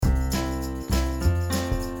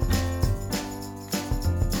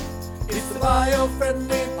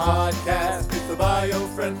Bio-Friendly Podcast. It's the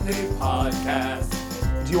Bio-Friendly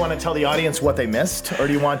Podcast. Do you want to tell the audience what they missed, or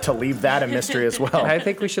do you want to leave that a mystery as well? I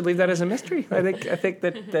think we should leave that as a mystery. I think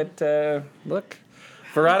that look,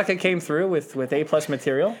 Veronica came through with A+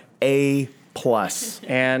 material. A+.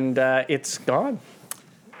 And it's gone.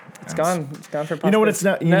 It's gone. It's gone for. You know what it's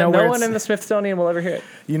not. You know no where one it's, in the Smithsonian will ever hear it.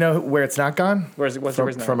 You know where it's not gone? Where's it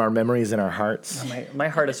not? From our memories and our hearts. My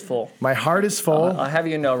heart is full. My heart is full. I'll have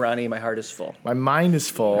you know, Ronnie, my heart is full. My mind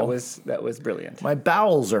is full. That was brilliant. My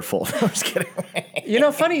bowels are full. I'm just kidding. You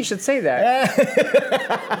know, funny you should say that.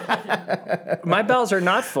 My bowels are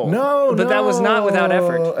not full. But that was not without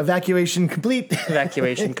effort. Evacuation complete.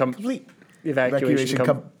 Evacuation complete. Evacuation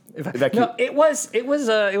complete. No, it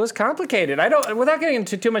was complicated. I don't, without getting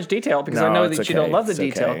into too much detail, because I know that you don't love the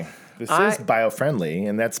detail. Okay. This is bio-friendly,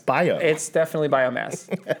 and that's bio. It's definitely biomass.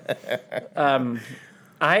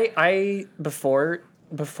 I before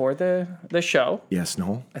the show. Yes,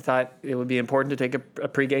 Noel. I thought it would be important to take a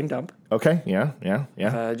pregame dump. Okay.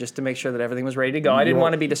 Yeah. Just to make sure that everything was ready to go. I didn't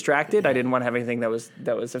want to be distracted. I didn't want to have anything that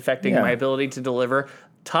was affecting my ability to deliver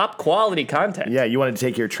top quality content. Yeah, you wanted to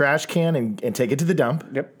take your trash can and take it to the dump.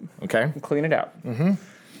 Yep. Okay. And clean it out. Mm-hmm.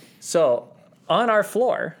 So on our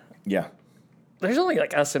floor. Yeah. There's only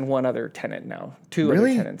like us and one other tenant now. Two other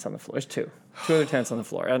tenants on the floor. There's two other tenants on the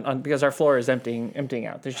floor, because our floor is emptying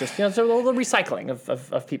out. There's just so a little recycling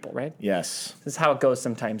of people, right? Yes. This is how it goes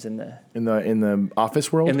sometimes in the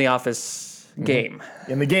office world. In the office game.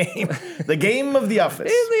 In the game, the game of the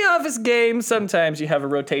office. In the office game, sometimes you have a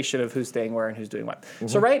rotation of who's staying where and who's doing what. Mm-hmm.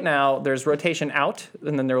 So right now there's rotation out,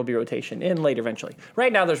 and then there will be rotation in later eventually.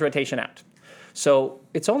 Right now there's rotation out. So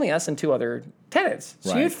it's only us and two other tenants.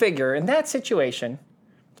 So you'd figure in that situation,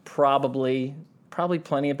 probably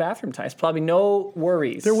plenty of bathroom times. Probably no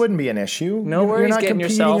worries. There wouldn't be an issue. No worries. You're not getting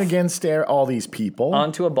competing yourself against all these people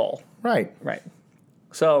onto a bowl. Right.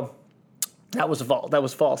 So that was false. That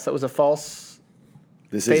was a false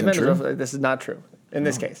statement. Isn't true. This is not true in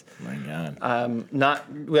this case. My God.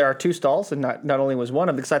 There are two stalls, and not only was one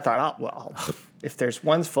of them, because I thought, if there's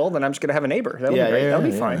one's full, then I'm just going to have a neighbor. That'll be great. That'll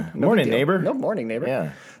be fine. No morning, neighbor. No, morning, neighbor.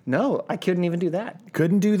 Yeah. No, I couldn't even do that.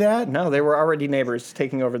 Couldn't do that? No, they were already neighbors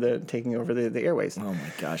taking over the airways. Oh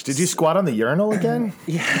my gosh! Did you squat on the urinal again?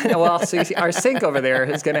 Yeah. Well, so you see, our sink over there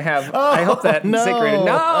is going to have. I hope that sink.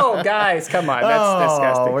 No, guys, come on, that's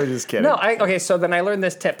disgusting. We're just kidding. No, okay. So then I learned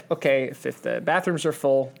this tip. Okay, if the bathrooms are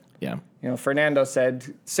full. Yeah. Fernando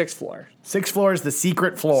said 6th floor. 6th floor is the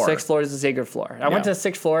secret floor. 6th floor is the secret floor. I went to the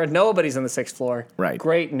 6th floor. Nobody's on the 6th floor. Right.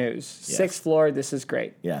 Great news. Yes. 6th floor, this is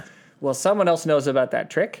great. Yeah. Well, someone else knows about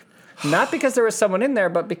that trick. Not because there was someone in there,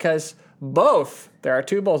 but because there are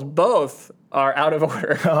two bowls, both are out of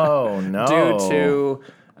order. Oh, no. Due to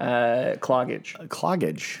cloggage.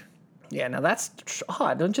 Cloggage. Yeah, now that's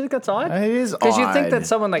odd. Don't you think that's odd? It is odd. Because you'd think that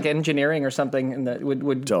someone like engineering or something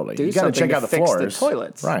would totally. do You gotta something check out to the fix floors. the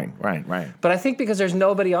toilets. Right. But I think because there's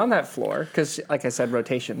nobody on that floor, because like I said,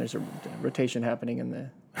 rotation. There's a rotation happening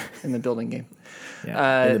in the building game.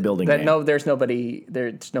 Yeah, in the building game. There's nobody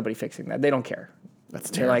fixing that. They don't care. That's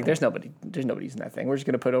They're terrible. like, there's nobody using that thing. We're just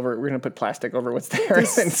gonna put plastic over what's there.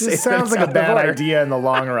 This sounds like a bad idea in the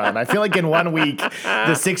long run. I feel like in 1 week,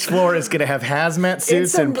 the 6th floor is gonna have hazmat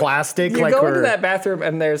suits and plastic. You go into that bathroom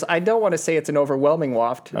and I don't want to say it's an overwhelming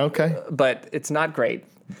waft. Okay. But it's not great.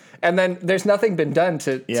 And then there's nothing been done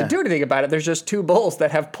to do anything about it. There's just two bowls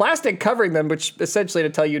that have plastic covering them, which essentially to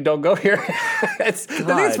tell you don't go here. The thing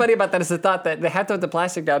that's funny about that is the thought that they have to put the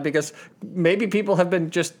plastic down because maybe people have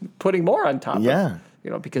been just putting more on top. Yeah.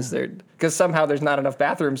 Because somehow there's not enough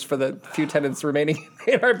bathrooms for the few tenants remaining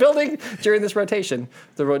in our building during this rotation,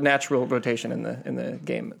 the natural rotation in the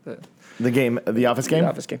game. The office game? The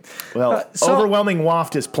office game. Well, Overwhelming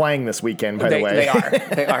Waft is playing this weekend, by the way.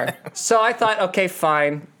 They are. So I thought, okay,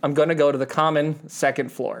 fine. I'm going to go to the common 2nd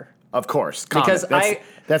floor. Of course. Because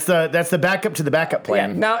that's the backup to the backup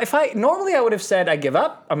plan. Yeah. Now, normally I would have said, I give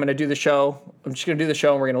up. I'm going to do the show. I'm just going to do the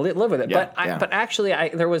show, and we're going to live with it. Yeah, but actually,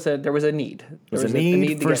 there was a need. There was a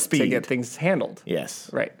need for speed to get things handled.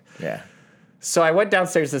 Yes. Right. Yeah. So I went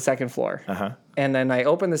downstairs to the 2nd floor. Uh-huh. And then I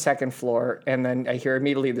opened the 2nd floor, and then I hear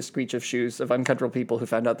immediately the screech of shoes of uncomfortable people who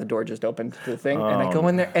found out the door just opened to the thing. And I go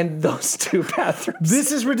in there, and those two bathrooms.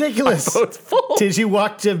 This is ridiculous. Are both full. Did you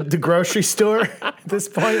walk to the grocery store at this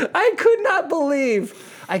point? I could not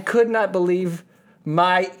believe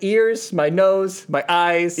my ears, my nose, my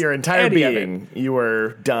eyes. Your entire being. You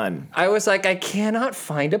were done. I was like, I cannot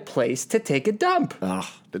find a place to take a dump.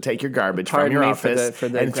 To take your garbage Pardon from your me office for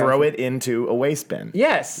the and throw it into a waste bin.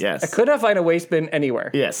 Yes. I could not find a waste bin anywhere.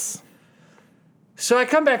 Yes. So I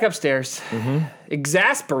come back upstairs,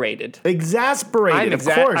 exasperated. Exasperated, of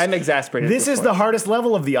course. I'm exasperated. This is the hardest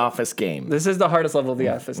level of the office game. This is the hardest level of the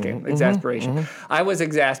office game. Exasperation. I was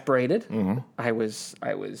exasperated. I was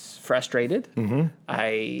frustrated.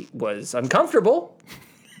 I was uncomfortable.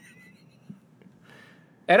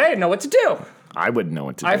 And I didn't know what to do. I wouldn't know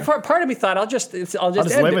what to do. Part of me thought I'll just end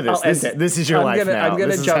live with this. This is your life now. I'm gonna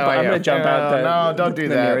This is jump. how I I'm gonna am. jump out don't do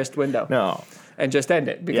the that. nearest window. No. And just end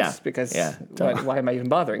it because why am I even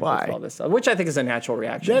bothering Why? with all this? Which I think is a natural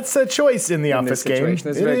reaction. That's a choice in the office game. situation.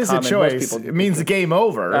 It's It very is a common. Most choice. people- It means the game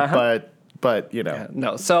over, but you know.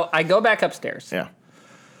 No. So I go back upstairs. Yeah.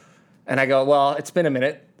 And I go, well, it's been a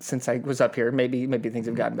minute since I was up here. Maybe things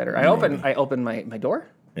have gotten better. I open my door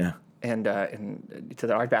Yeah. and to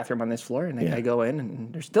the art bathroom on this floor, and Yeah. I go in,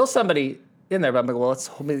 and there's still somebody in there. But I'm like,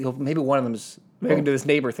 well, maybe one of them's maybe we can do this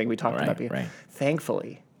neighbor thing we talked about. Right.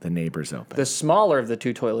 Thankfully, The neighbor's open. the smaller of the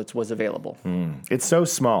two toilets was available. It's so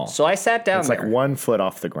small. So I sat down It's there. like 1 foot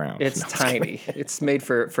off the ground. It's No, tiny. It's made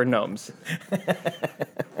for gnomes.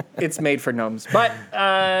 It's made for gnomes. But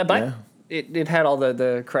it had all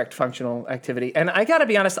the correct functional activity. And I got to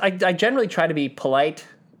be honest, I generally try to be polite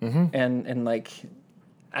and like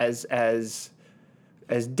as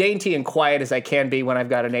dainty and quiet as I can be when I've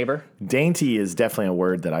got a neighbor. Dainty is definitely a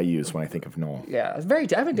word that I use when I think of Noel. Yeah,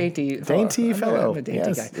 I'm a dainty Dainty fellow. I'm a dainty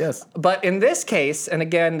Yes, guy. yes. But in this case, and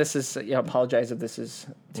again, this is, I apologize if this is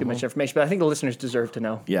too much information, but I think the listeners deserve to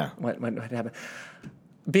know Yeah. what happened.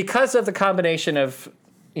 Because of the combination of,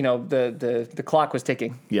 the clock was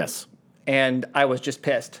ticking Yes. and I was just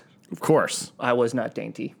pissed. Of course. I was not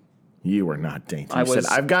dainty. You were not dainty. I You said, was-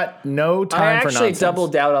 I've got no time I for actually nonsense.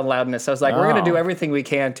 doubled down on loudness. I was like, we're going to do Oh. everything we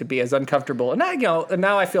can to be as uncomfortable. And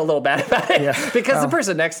now I feel a little bad about it because the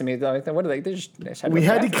person next to me, what are they? They just We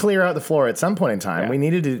had to clear out the floor at some point in time. Yeah. We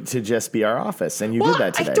needed to just be our office, and you did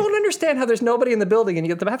that today. I don't understand how there's nobody in the building and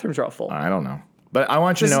yet the bathrooms are all full. I don't know. But I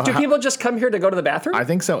want you to know Do how, people just come here to go to the bathroom? I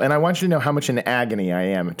think so. And I want you to know how much in agony I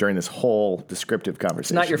am during this whole descriptive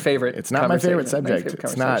conversation. It's not your favorite. It's not my favorite subject.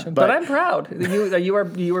 It's not. But I'm proud.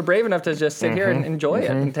 You were brave enough to just sit here and enjoy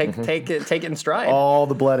it and take it in stride. all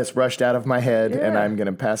the blood has rushed out of my head, and Yeah. I'm going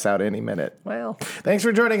to pass out any minute. Well, Thanks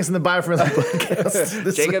for joining us in the Biofriendly podcast.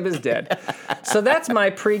 This- Jacob is dead. So that's my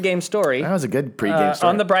pregame story. That was a good pregame story.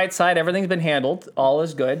 On the bright side, everything's been handled. All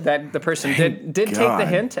is good. That the person did take the God.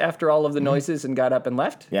 hint after all of the noises and got up and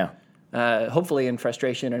left. Yeah. Hopefully in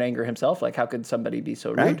frustration and anger himself. Like, how could somebody be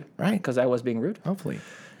so rude? Right. Because I was being rude. Hopefully.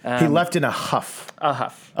 He left in a huff. A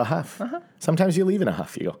huff. A huff. Sometimes you leave in a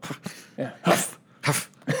huff. You go, Yeah. huff, huff.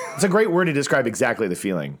 It's a great word to describe exactly the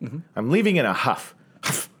feeling. I'm leaving in a huff.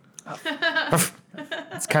 Huff. Huff.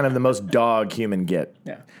 It's kind of the most dog humans get.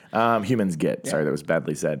 Humans get. Sorry, that was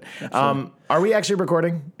badly said. Are we actually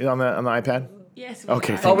recording on the iPad? Yes.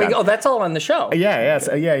 Okay. are. thank God. That's all on the show.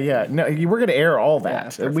 Yeah. No, we're going to air all that.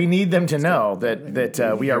 that's perfect. We need them to know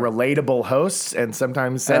that we are relatable hosts, and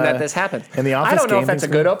sometimes And that this happens. in the office I don't know game, if that's a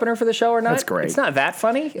things good go- opener for the show or not. That's great. It's not that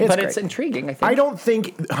funny, but great. it's intriguing, I think. I don't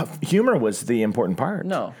think humor was the important part.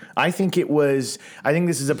 No. I think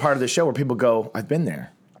this is a part of the show where people go, I've been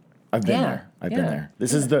there. I've been Yeah. there. I've been Yeah. there.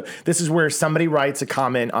 This is where somebody writes a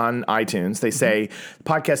comment on iTunes. They say the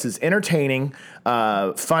podcast is entertaining,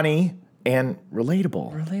 funny, and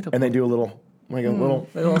relatable. Relatable. And they do a little a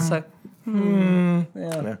little side.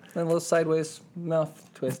 A little sideways mouth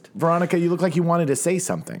twist. Veronica, you look like you wanted to say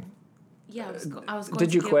something. Yeah, I was going Did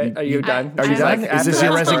to you give- quit? Are you done? Are you She's done? like, Is this after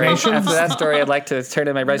your that story- resignation? After that story, I'd like to turn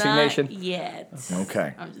in my resignation. Not yet.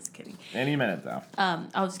 Okay. I'm just kidding. Any minute though. I'm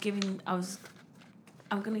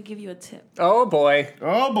gonna give you a tip. Oh boy.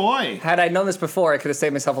 Oh boy. Had I known this before, I could have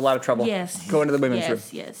saved myself a lot of trouble. Yes. Go into the women's room.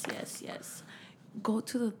 Yes. Go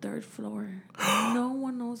to the third floor. No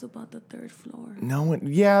one knows about the third floor. No one.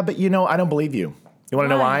 Yeah, but I don't believe you. You want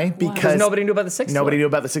to know Why? why? Why? Because Because nobody knew about the sixth Nobody floor. knew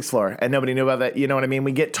about the sixth floor, and nobody knew about that. You know what I mean?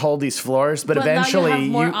 We get told these floors, but But eventually now you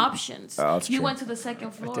have more options. Oh, that's you true. went to the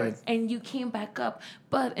second floor did. and you came back up,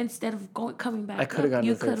 but instead of coming back coulda up, gone to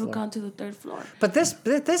you the third could have floor. gone to the third floor. But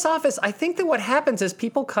this office, I think that what happens is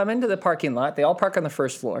people come into the parking lot. They all park on the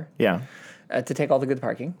first floor Yeah, to take all the good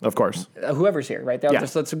parking. of course. Whoever's here, right? Yeah.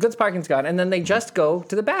 So the goods parking's gone, and then they just go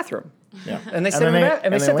to the bathroom. Yeah, And they sit then in the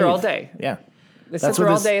and they sit there all leave. day. Yeah, They That's sit there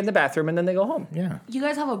what all this- day in the bathroom, and then they go home. yeah. You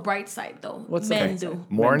guys have a bright side though. What's the men bright do?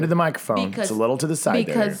 More into the microphone. It's a little to the side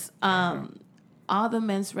because all the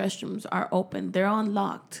men's restrooms are open. They're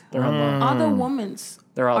unlocked. They're unlocked. All the women's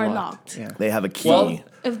They're all are locked. locked. Yeah. there. They have a key. Well-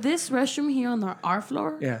 If this restroom here on our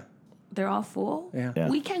floor, Yeah. they're all full. Yeah. Yeah.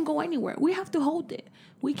 We can't go anywhere. We have to hold it.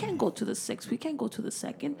 We can't go to the sixth. We can't go to the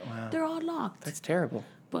second. They're all locked. That's terrible.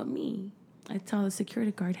 But me, I tell the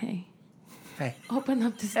security guard, hey, open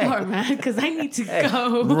up this door, man, because I need to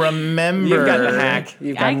go. Remember, You've got the hack.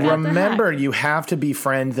 You've got I got the remember, hack. you have to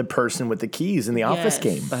befriend the person with the keys in the office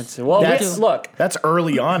Yes. game. Look. That's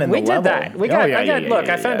early on in We the did level. that.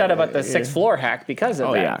 I found out about the sixth floor hack because of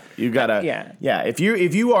Oh that. yeah, you gotta. Yeah. If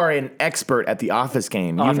you are an expert at the office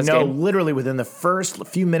game, literally within the first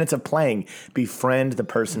few minutes of playing, befriend the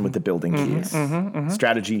person with the building keys.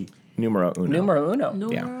 Strategy numero uno. Numero uno.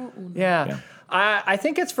 Numero uno. Yeah. I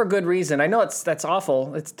think it's for good reason. I know that's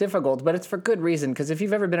awful. It's difficult, but it's for good reason. Because if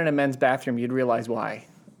you've ever been in a men's bathroom, you'd realize why.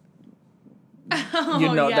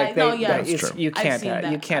 You know, That's true. You I've seen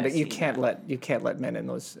that. you can't let men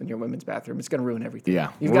in your women's bathroom. It's going to ruin everything.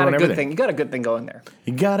 Yeah, you've got a ruin good everything. thing. You got a good thing going there.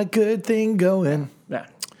 You got a good thing going. Yeah.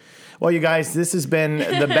 Well, you guys, this has been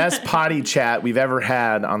the best potty chat we've ever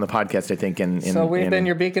had on the podcast, I think. So we've been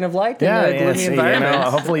your beacon of light in Yeah, the gloomy environment.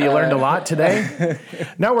 hopefully you learned a lot today.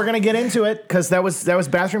 No, we're gonna get into it because that was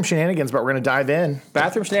bathroom shenanigans, but we're gonna dive in.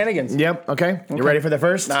 Bathroom shenanigans. Yep. Okay. You ready for the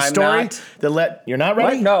first I'm story? not. You're not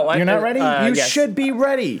ready? What? No, you're not ready. You yes. should be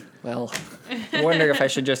ready. Well, I'm wondering if I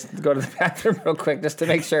should just go to the bathroom real quick just to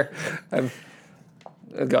make sure.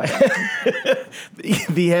 Go ahead.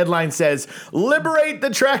 The headline says, "Liberate the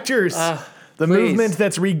tractors." The please. movement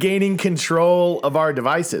that's regaining control of our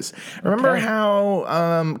devices. Remember how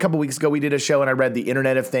a couple weeks ago we did a show and I read the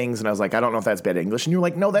Internet of Things and I was like, I don't know if that's bad English. And you were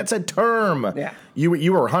like, no, that's a term. Yeah. You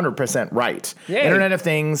were 100% right. Yay. Internet of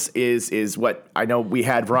Things is what I know we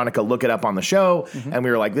had Veronica look it up on the show and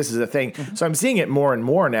we were like, this is a thing. So I'm seeing it more and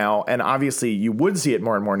more now. And obviously you would see it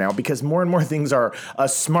more and more now because more and more things are a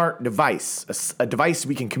smart device, a device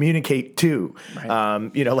we can communicate to.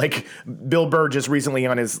 Right. Like Bill Burr just recently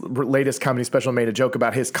on his latest comedy special made a joke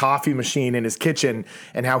about his coffee machine in his kitchen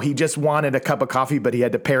and how he just wanted a cup of coffee, but he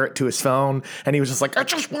had to pair it to his phone. And he was just like, I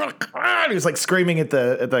just want a coffee. He was like screaming at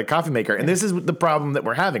the coffee maker. And this is the problem that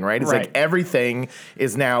we're having, right? It's Right. like everything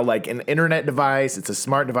is now like an internet device. It's a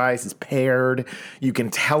smart device. It's paired. You can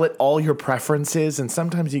tell it all your preferences. And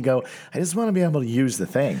sometimes you go, I just want to be able to use the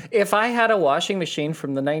thing. If I had a washing machine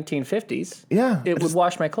from the 1950s, Yeah. it would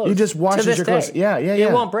wash my clothes. You just wash to this your clothes. day. Yeah.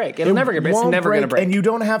 It won't break. It's never going to break. And you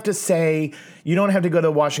don't have to say, you don't have to go to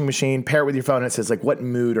the washing machine, pair it with your phone, and it says, like, what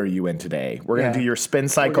mood are you in today? We're going to do your spin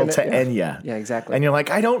cycle to Enya. Yeah, exactly. And you're like,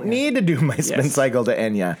 I don't need to do my spin cycle to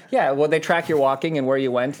Enya. Yeah, well, they track your walking and where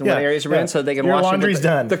you went and what areas you're in so they can Your wash laundry's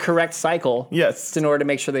done. the correct cycle. Yes. In order to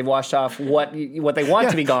make sure they've washed off what they want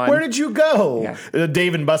to be gone. Where did you go? Yeah.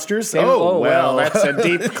 Dave and Buster's? Well, that's a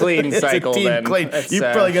deep clean It's cycle a deep then. clean. It's, You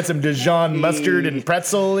probably got some Dijon mustard and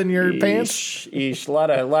pretzel in your pants. Eesh, a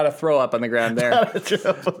lot of throw up on the ground there.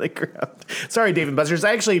 Sorry, Dave and Buster's.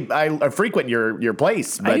 I frequent your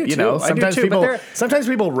place, but do too. sometimes I do too, but sometimes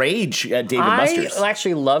people rage at Dave and Buster's. I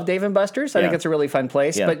actually love Dave and Buster's. I think it's a really fun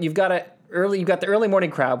place. Yeah. But you've got the early morning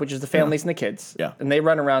crowd, which is the families and the kids. Yeah. And they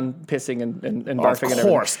run around pissing and barfing. Of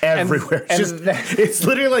course, and everywhere. everything. It's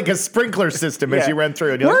literally like a sprinkler system as Yeah. you run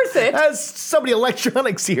through. And you're Worth like, it. There's somebody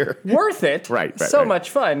electronics here. Worth it. Right, So much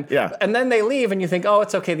fun. Yeah. And then they leave and you think, oh,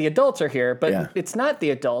 it's okay, the adults are here. But Yeah. it's not the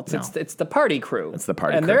adults. No. It's the party crew. It's the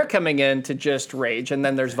party and crew. they're coming in to just rage. And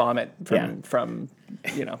then there's vomit from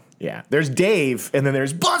Yeah. There's Dave, and then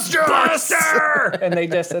there's Buster.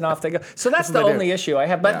 and off they go. So that's the what they only do. issue I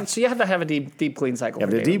have. But so you have to have a deep clean cycle. You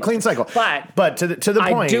have for the Dave deep and clean Buster's. cycle. But to the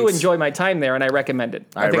point. I do enjoy my time there, and I recommend it.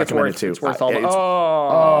 I think recommend it's it too. It's worth all the. It's-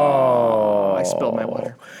 I spilled my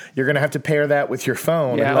water. You're going to have to pair that with your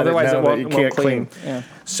phone. Yeah, and let otherwise know it that won't you can't clean. Yeah.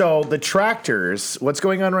 So the tractors, what's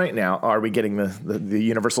going on right now? Are we getting the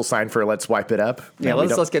universal sign for let's wipe it up? Yeah,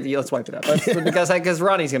 let's wipe it up. Because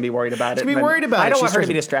Ronnie's gonna be worried about it. She'll be worried about it. I don't She's want her to stressing.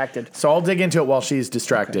 be distracted. So I'll dig into it while she's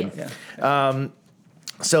distracted. Okay, yeah.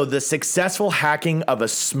 So the successful hacking of a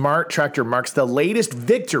smart tractor marks the latest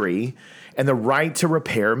victory and the right to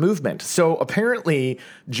repair movement. So apparently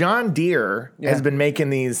John Deere has been making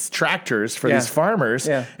these tractors for these farmers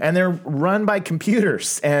and they're run by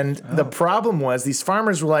computers. And the problem was these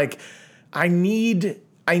farmers were like, I need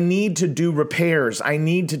to do repairs. I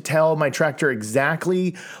need to tell my tractor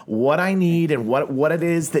exactly what I need and what it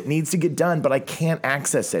is that needs to get done, but I can't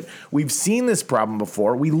access it. We've seen this problem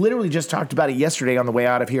before. We literally just talked about it yesterday on the way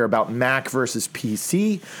out of here about Mac versus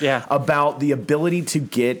PC, about the ability to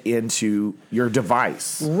get into your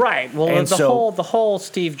device. Right. Well, And the whole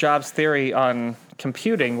Steve Jobs theory on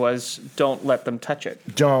computing was don't let them touch it.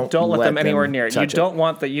 Don't let them anywhere them near it. touch it.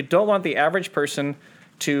 You don't want the average person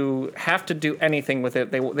to have to do anything with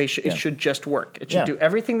it. It should just work. It should do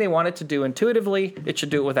everything they want it to do intuitively. It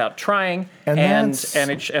should do it without trying, and that's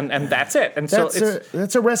it. And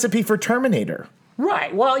That's a recipe for Terminator.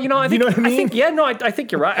 Right. Well, I think, know what I mean? I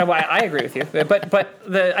think you're right. I agree with you. But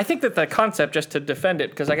I think that the concept, just to defend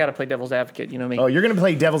it, because I got to play devil's advocate. You know me. Oh, you're going to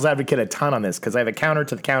play devil's advocate a ton on this because I have a counter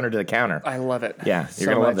to the counter to the counter. I love it. Yeah, you're so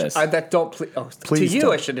gonna love much. this. To you,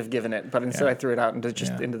 don't. I should have given it, but instead I threw it out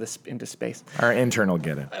into space. Our intern will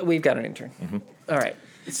get it. We've got an intern. All right.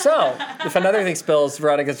 So, if another thing spills,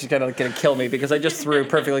 Veronica's just going to kill me because I just threw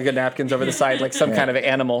perfectly good napkins over the side like some kind of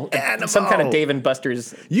animal. Some kind of Dave and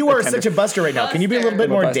Buster's. You are such a Buster right now. Can you be a little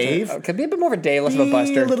bit more Buster. Dave? Could be a bit more of a Dave, less of a Be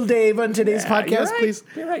Buster. a little Dave on today's podcast, You're right. please.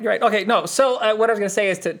 You're right. Okay, no. So, what I was going to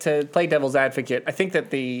say is to play devil's advocate, I think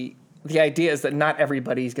that the idea is that not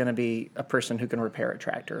everybody's going to be a person who can repair a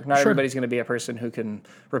tractor. Not everybody's going to be a person who can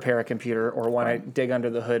repair a computer or want to dig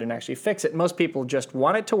under the hood and actually fix it. Most people just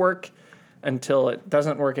want it to work until it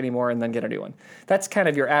doesn't work anymore and then get a new one. That's kind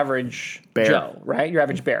of your average bear. Joe, right? Your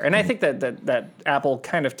average bear. And I think that Apple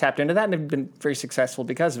kind of tapped into that and have been very successful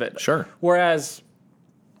because of it. Sure. Whereas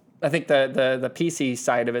I think the PC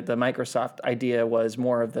side of it, the Microsoft idea was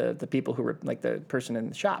more of the people who were like the person in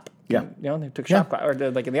the shop. Yeah. They took shop class,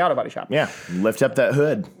 or like in the auto body shop. Yeah, lift up that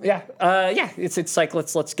hood. Yeah. It's like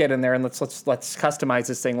let's get in there and let's customize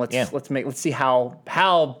this thing. Let's see how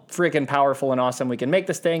freaking powerful and awesome we can make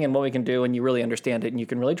this thing and what we can do, and you really understand it and you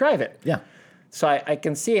can really drive it. Yeah. So I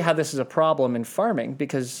can see how this is a problem in farming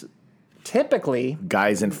because typically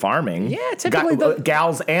Guys in farming. Yeah, typically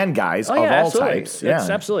gals and guys of all absolutely. types. Yeah.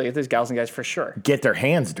 Absolutely. There's gals and guys for sure. Get their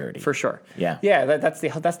hands dirty. For sure. Yeah. Yeah. That's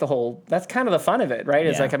the whole. That's kind of the fun of it, right?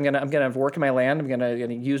 It's Yeah. like I'm gonna work in my land. I'm gonna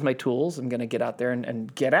use my tools. I'm gonna get out there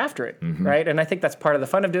and get after it, right? And I think that's part of the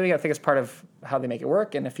fun of doing it. I think it's part of how they make it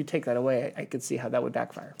work. And if you take that away, I could see how that would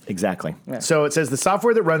backfire. Exactly. Yeah. So it says the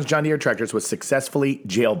software that runs John Deere tractors was successfully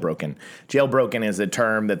jailbroken. Jailbroken is a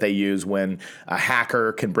term that they use when a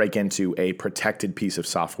hacker can break into a protected piece of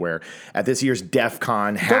software at this year's DEF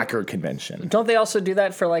CON hacker convention. Don't they also do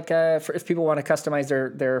that for for if people want to customize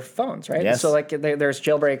their phones, right? Yes. So like there's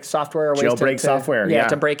jailbreak software, or ways Jailbreak software, yeah.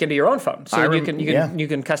 to break into your own phone. So you can yeah. you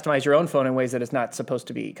can customize your own phone in ways that it's not supposed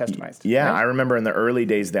to be customized. Yeah, right? I remember in the early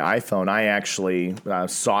days of the iPhone, I actually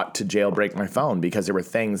sought to jailbreak my phone because there were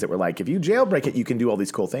things that were like, if you jailbreak it, you can do all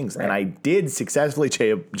these cool things. Right. And I did successfully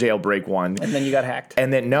jailbreak one. And then you got hacked.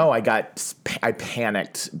 And then I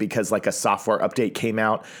panicked because like a software update came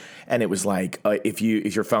out. And it was like, if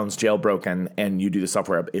your phone's jailbroken and you do the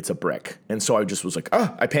software up, it's a brick. And so I just was like,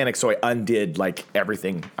 I panicked. So I undid like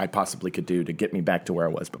everything I possibly could do to get me back to where I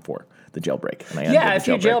was before the jailbreak. And I undid if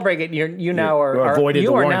you jailbreak it, you now are avoided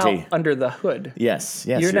the warranty. now under the hood. Yes.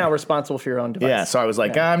 You're now responsible for your own device. Yeah. So I was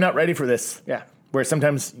like, I'm not ready for this. Yeah. Where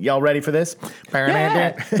sometimes y'all ready for this?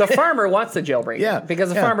 Yeah. The farmer wants the jailbreak. Yeah. Because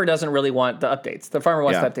the farmer doesn't really want the updates. The farmer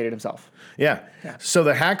wants to update it himself. Yeah. So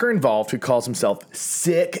the hacker involved, who calls himself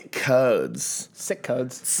Sick Codes,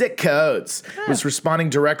 was responding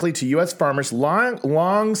directly to U.S. farmers'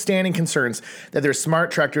 long-standing concerns that their smart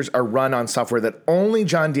tractors are run on software that only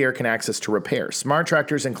John Deere can access to repair. Smart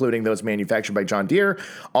tractors, including those manufactured by John Deere,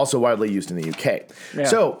 also widely used in the UK. Yeah.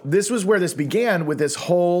 So this was where this began with this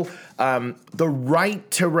whole the right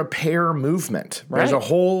to repair movement. Right. There's a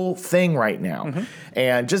whole thing right now. Mm-hmm.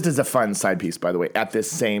 And just as a fun side piece, by the way, at this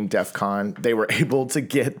same DEF CON, they were able to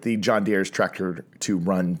get the John Deere's tractor to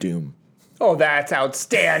run Doom. Oh, that's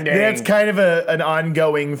outstanding. That's kind of an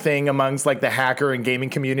ongoing thing amongst like the hacker and gaming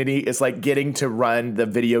community. It's like getting to run the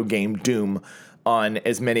video game Doom on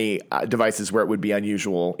as many devices where it would be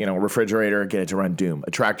unusual. A refrigerator, get it to run Doom.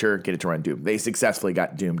 A tractor, get it to run Doom. They successfully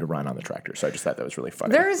got Doom to run on the tractor. So I just thought that was really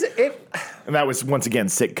funny. And that was, once again,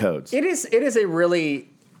 Sick Codes. It is a really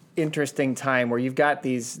interesting time where you've got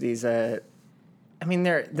these they're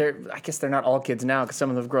I guess they're not all kids now because some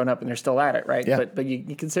of them have grown up and they're still at it, right? Yeah. But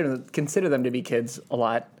you consider them to be kids a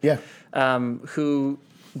lot. Yeah. Who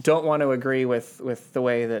don't want to agree with the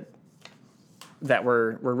way that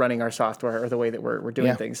we're running our software or the way that we're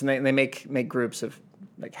doing things, and they make groups of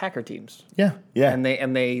like hacker teams. Yeah. And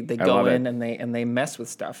they go in and they mess with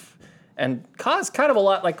stuff and cause kind of a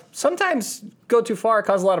lot, like sometimes go too far,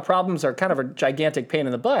 cause a lot of problems, or kind of a gigantic pain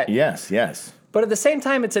in the butt. Yes. But at the same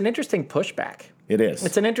time, it's an interesting pushback. It is.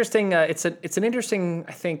 It's an interesting. It's an interesting.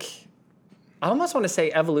 I think. I almost want to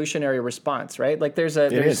say evolutionary response, right? Like there's.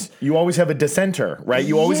 You always have a dissenter, right?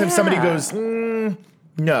 You always have somebody who goes,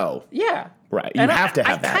 no. Yeah. Right. You And have to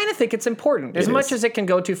have I that. kind of think it's important. As It much is. as it can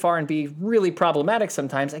go too far and be really problematic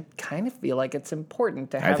sometimes, I kind of feel like it's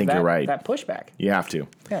important to have think you're right. that pushback. You have to.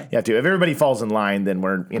 Yeah. You have to. If everybody falls in line, then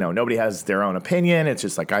nobody has their own opinion. It's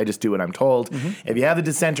just like, I just do what I'm told. Mm-hmm. If you have a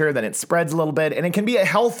dissenter, then it spreads a little bit, and it can be a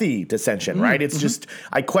healthy dissension, Mm-hmm. right? It's just,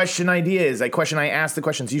 I question ideas. I ask the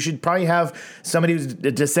questions. You should probably have somebody who's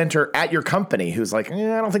a dissenter at your company who's like, I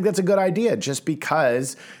don't think that's a good idea, just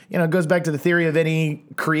because, it goes back to the theory of any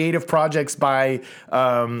creative projects by,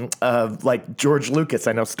 like George Lucas.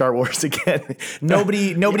 I know Star Wars again.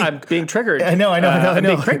 Nobody. I'm being triggered. I know. I'm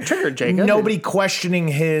being triggered, Jacob. Nobody questioning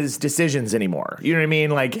his decisions anymore. You know what I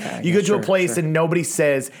mean? Like, you go to a place and nobody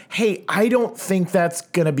says, hey, I don't think that's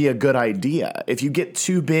going to be a good idea. If you get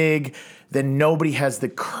too big, then nobody has the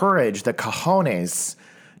courage, the cojones,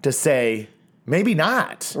 to say, maybe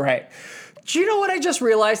not. Right. Do you know what I just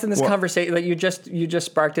realized in this conversation that you just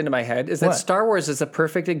sparked into my head? Is that What? Star Wars is a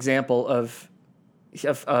perfect example of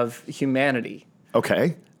humanity.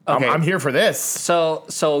 Okay. Okay. I'm here for this.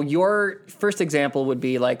 So your first example would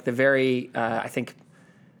be like the very I think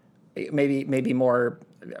maybe more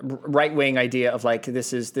right wing idea of like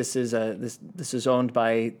this is owned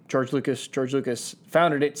by George Lucas. George Lucas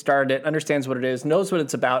founded it, started it, understands what it is, knows what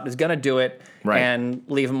it's about, is going to do it, Right. and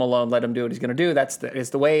leave him alone. Let him do what he's going to do. It's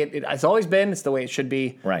the way it has always been. It's the way it should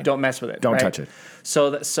be. Right. Don't mess with it. Don't right? touch it.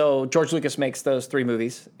 So George Lucas makes those 3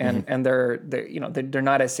 movies, and Mm-hmm. and they're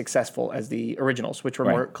not as successful as the originals, which were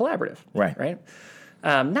more collaborative. Right. Right.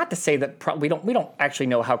 Not to say that we don't actually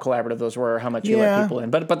know how collaborative those were or how much he let people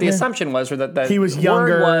in, but the assumption was that He was word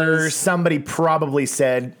younger. was- Somebody probably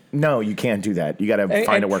said, no, you can't do that. You got to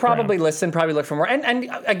find a workaround. probably listen, probably look for more. And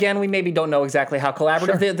again, we maybe don't know exactly how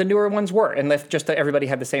collaborative the newer ones were, and if just everybody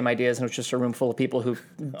had the same ideas, and it was just a room full of people who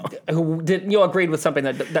did agreed with something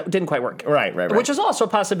that didn't quite work. Right. Which is also a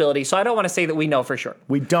possibility. So I don't want to say that we know for sure,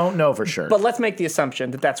 We don't know for sure. but let's make the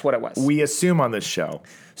assumption that that's what it was. we assume on this show.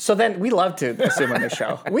 So then we love to assume on this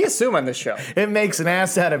show. We assume on this show. It makes an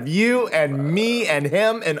ass out of you and me and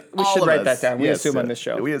him and all should of write us. that down. We assume on this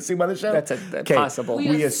show. We assume on the show? That's a Okay, possible.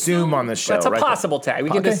 We assume on the show. That's a right there. possible tag. We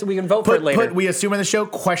can Okay. we can vote for it later. Put we assume on the show,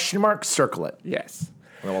 question mark, circle it. Yes.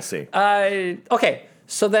 And we'll see. Okay.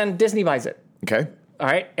 So then Disney buys it. Okay. All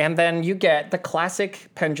right. And then you get the classic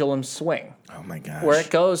pendulum swing Oh my gosh. where it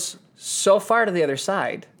goes so far to the other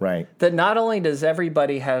side Right. that not only does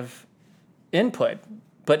everybody have input,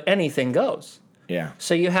 but anything goes. Yeah.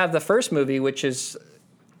 So you have the first movie, which is,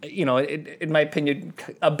 in my opinion,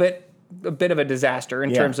 a bit of a disaster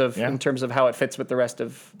in Yeah, terms of yeah. how it fits with the rest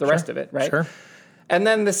of it, right? Sure. And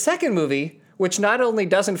then the second movie, which not only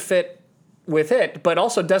doesn't fit with it, but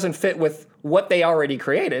also doesn't fit with what they already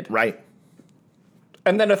created. Right.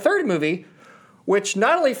 And then a third movie, which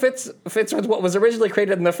not only fits with what was originally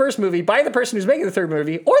created in the first movie by the person who's making the third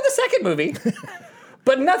movie or the second movie,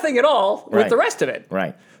 but nothing at all with Right. the rest of it.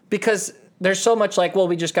 Right. Because there's so much like, well,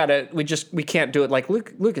 we can't do it like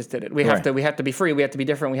Lucas did it. We have to be free. We have to be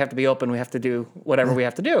different. We have to be open. We have to do whatever we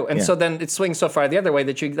have to do. And Yeah. so then it swings so far the other way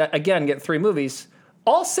that you again get 3 movies.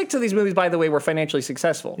 All 6 of these movies, by the way, were financially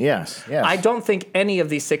successful. Yes. Yes. I don't think any of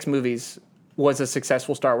these 6 movies was a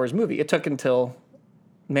successful Star Wars movie. It took until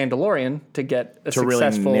Mandalorian to get really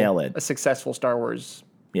nail it. a successful Star Wars.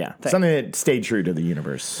 Yeah. Something that stayed true to the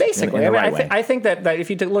universe. Basically, in the right way. I think that if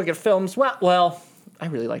you look at films, well, I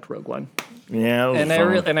really liked Rogue One. Yeah. it was And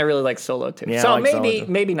fun. I really like Solo too. Yeah, So I like Solo too.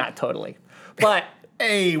 maybe not totally, but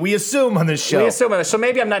Hey, we assume on this show. we assume it. So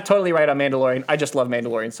maybe I'm not totally right on Mandalorian. I just love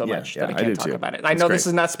Mandalorian so much yeah, that I I can't do talk too. about it. I It's know great. this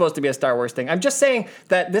is not supposed to be a Star Wars thing. I'm just saying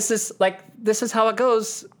that this is how it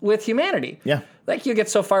goes with humanity. Yeah. Like you get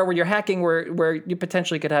so far where you're hacking where you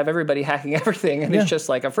potentially could have everybody hacking everything and Yeah. it's just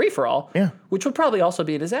like a free for all. Yeah. Which would probably also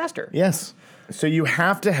be a disaster. Yes. So you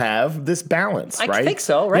have to have this balance, I right? think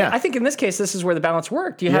so, right? Yeah. I think in this case, this is where the balance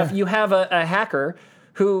worked. You Yeah. have a hacker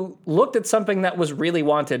who looked at something that was really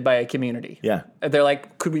wanted by a community. Yeah. And they're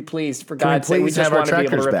like, could we please, for God's sake, we please just have our want to be able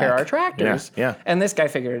to tractors repair back? our tractors. Yeah, yeah. And this guy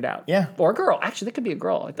figured it out. Yeah. Or a girl. Actually, that could be a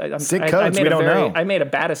girl. Sick I codes, made we a don't know. I made a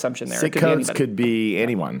bad assumption there. Sick It could be codes anybody. could be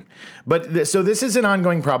anyone. But so this is an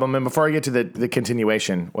ongoing problem. And before I get to the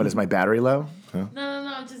continuation, what is my battery low? Huh? No,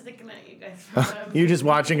 I'm just looking at you guys. You just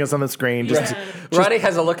watching us on the screen. Just Roddy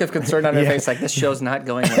has a look of concern on her Yeah. face, like this show's not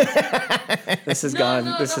going well. This has gone.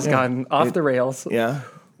 no, This no. has gone off the rails. yeah.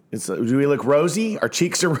 Do we look rosy? Our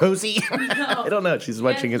cheeks are rosy? I don't know. She's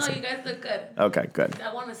watching Yes, us. no, you guys look good. Okay, good.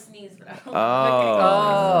 I want to sneeze, but I don't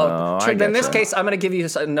Oh, I In this gotcha. case, I'm going to give you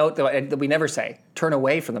a note that we never say. Turn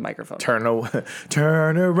away from the microphone. Turn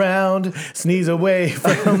around, sneeze away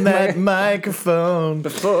from that microphone.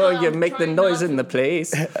 Before you I'm make the trying noise not in the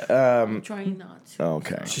place. I'm trying not to.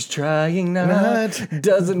 Okay. She's trying not.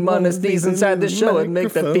 Doesn't want to sneeze inside the show and make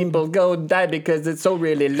the Microphone. people go die because it's so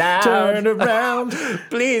really loud. Turn around.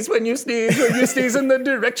 Please, when you sneeze in the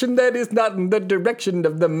direction that is not in the direction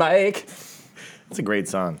of the mic. It's a great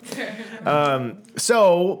song.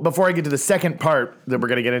 So, before I get to the second part that we're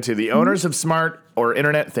going to get into, the owners of smart or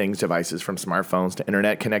Internet Things devices, from smartphones to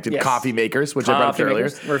Internet-connected Yes. coffee makers, which I brought up Coffee earlier,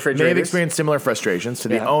 makers, may have refrigerators. experienced similar frustrations to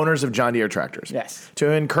the Yeah. owners of John Deere tractors. Yes.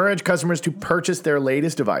 To encourage customers to purchase their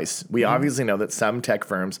latest device, we obviously know that some tech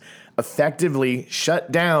firms effectively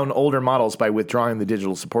shut down older models by withdrawing the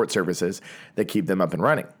digital support services that keep them up and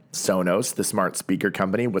running. Sonos, the smart speaker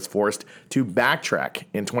company, was forced to backtrack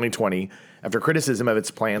in 2020 after criticism of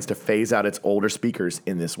its plans to phase out its older speakers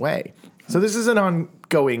in this way. So this is an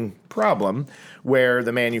ongoing problem where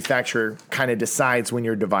the manufacturer kind of decides when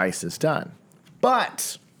your device is done.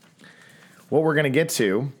 But what we're going to get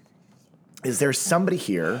to is there's somebody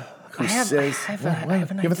here who says... I have an You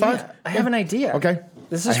have a idea. thought? I have an idea. Okay.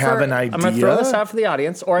 This I is have for, an I'm going to throw idea. this out for the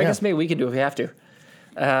audience, or I Yeah. guess maybe we could do it if we have to.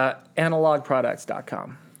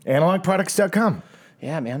 Analogproducts.com. Analogproducts.com.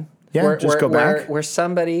 Yeah, man. Yeah, just go back. Where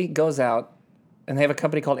somebody goes out, and they have a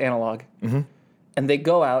company called Analog, Mm-hmm. and they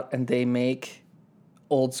go out and they make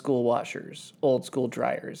old school washers, old school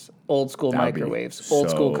dryers, old school That would be microwaves, old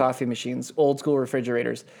school so- coffee machines, old school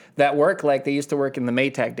refrigerators that work like they used to work in the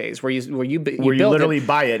Maytag days, where you Where you built literally it,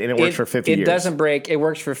 buy it and it works for 50 years. It doesn't break. It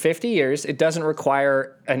works for 50 years. It doesn't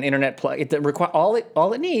require an internet plug. All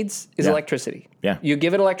it needs is Yeah. electricity. Yeah. You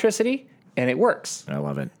give it electricity and it works. I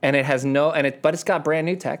love it. And it has but it's got brand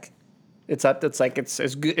new tech. It's up. It's like it's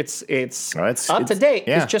as good. It's Oh, it's- up to it's- date.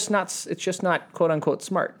 yeah. It's just not quote unquote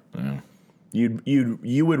smart.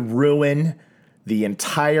 You would ruin the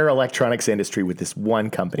entire electronics industry with this one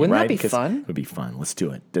company, Wouldn't that right? be 'Cause fun? It would be fun. Let's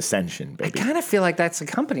do it. Dissension, I baby. kind of feel like that's a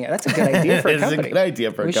company. That's a good idea for a It's a company. good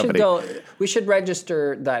idea for a we company. We should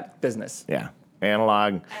register that business. Yeah.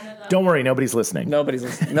 Analog. Don't worry, nobody's listening. Nobody's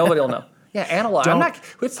listening. Nobody will know. Yeah, analog.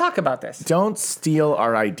 Let's talk about this. Don't steal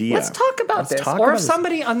our idea. Let's talk about Let's this. talk Or about if this.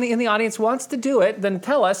 somebody in the audience wants to do it, then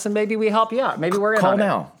tell us and maybe we help you out. Maybe we're in Call on it.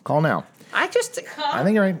 now. Call now. I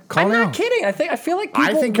think you're right. Call I'm now. not kidding. I feel like I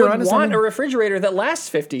people think you're would onto want something. a refrigerator that lasts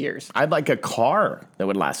 50 years. I'd like a car that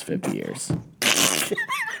would last 50 years.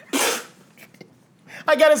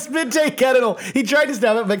 I got a spit take kettle. He tried to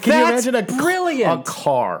stab it, but can That's you imagine brilliant. a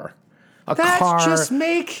car? A That's car just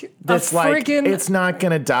make that's a like friggin' it's not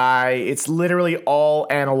gonna die. It's literally all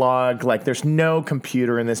analog. Like there's no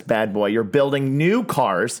computer in this bad boy. You're building new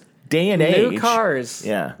cars, day and age. new cars.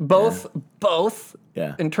 Yeah. Both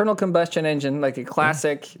Yeah. internal combustion engine, like a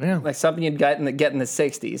classic, Yeah. like something you'd get in the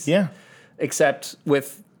 60s. Yeah. Except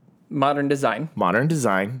with modern design. Modern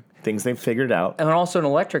design, things they've figured out. And also an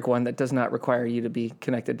electric one that does not require you to be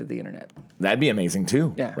connected to the internet. That'd be amazing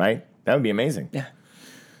too. Yeah. Right? That would be amazing. Yeah.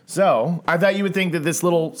 So I thought you would think that this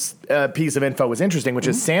little piece of info was interesting, which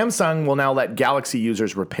is Samsung will now let Galaxy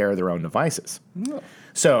users repair their own devices.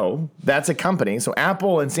 So that's a company. So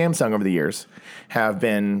Apple and Samsung over the years have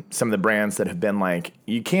been some of the brands that have been like,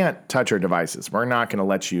 you can't touch our devices. We're not going to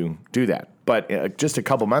let you do that. But just a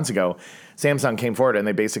couple months ago, Samsung came forward and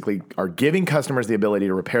they basically are giving customers the ability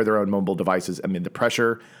to repair their own mobile devices amid the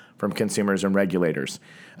pressure from consumers and regulators.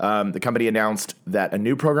 The company announced that a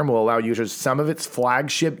new program will allow users some of its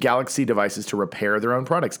flagship Galaxy devices to repair their own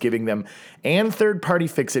products, giving them and third-party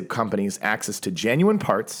fix-it companies access to genuine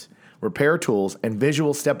parts, repair tools, and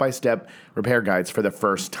visual step-by-step repair guides for the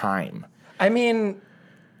first time. I mean,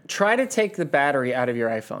 try to take the battery out of your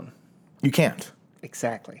iPhone. You can't.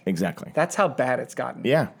 Exactly. Exactly. That's how bad it's gotten.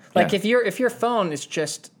 Yeah. Like yeah. if your phone is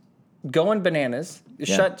just going bananas,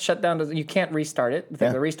 shut down you can't restart it.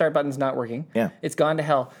 Yeah. The restart button's not working. Yeah. It's gone to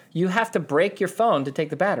hell. You have to break your phone to take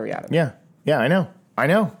the battery out of it. Yeah. Yeah, I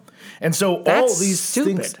know. And so That's all these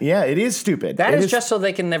stupid. things. Yeah, it is stupid. That It is just so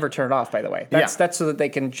they can never turn it off, by the way. That's Yeah. so that they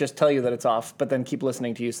can just tell you that it's off, but then keep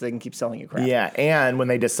listening to you so they can keep selling you crap. Yeah, and when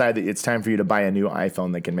they decide that it's time for you to buy a new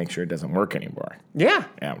iPhone, they can make sure it doesn't work anymore. Yeah.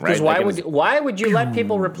 Yeah, right. Because They can just- why would you let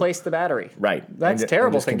people replace the battery? Right. That's a And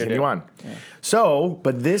terrible just thing to continue do. on. So,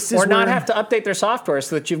 but this is Or not where- have to update their software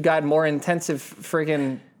so that you've got more intensive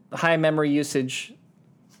friggin' high memory usage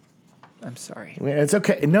I'm sorry. It's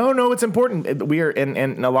okay. No, it's important. We are,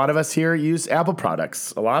 and a lot of us here use Apple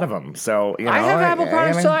products. A lot of them. So I have Apple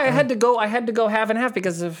products, so I had to go half and half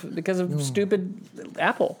because of stupid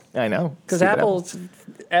Apple. I know. Because Apple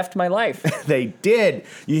effed my life. They did.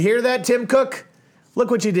 You hear that, Tim Cook?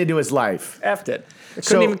 Look what you did to his life. Effed it.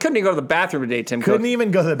 Couldn't even go to the bathroom today, Tim Cook. Couldn't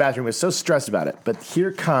even go to the bathroom. Was so stressed about it. But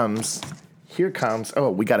here comes.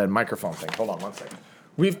 Oh, we got a microphone thing. Hold on 1 second.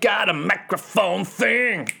 We've got a microphone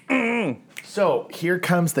thing. So here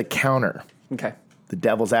comes the counter. Okay. The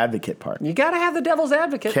devil's advocate part. You got to have the devil's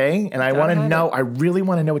advocate. Okay, and I want to know. I really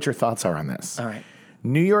want to know what your thoughts are on this. All right.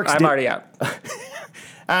 New York. I'm already out.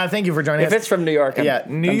 Thank you for joining us. If it's from New York, New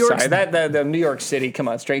I'm York. sorry. The New York City. Come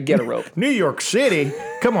on, straight. Get a rope. New York City.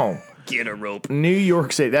 Come on. Get a rope. New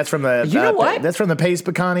York City. That's from the. You know what? That's from the Pace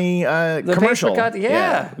Picani commercial.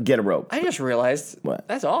 Yeah. Get a rope. I just realized What?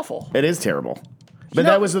 That's awful. It is terrible. But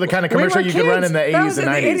that was the kind of commercial you could run in the 80s and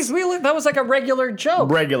 90s. That was like a regular joke.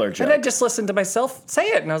 And I just listened to myself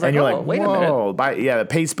say it, and I was like, and you're like, wait a minute. The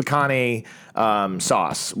Pace Picani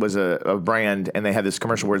sauce was a brand, and they had this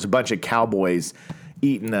commercial where it's a bunch of cowboys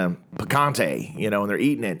eating a picante, and they're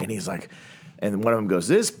eating it, and he's like, and one of them goes,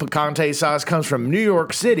 "This picante sauce comes from New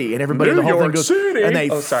York City," and everybody in the whole thing goes, and they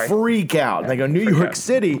freak out. And they go, "New York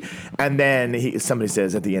City," and then somebody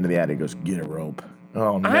says at the end of the ad, he goes, "Get a rope."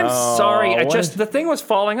 Oh no! I'm sorry. The thing was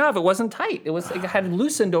falling off. It wasn't tight. It had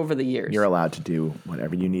loosened over the years. You're allowed to do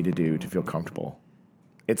whatever you need to do to feel comfortable.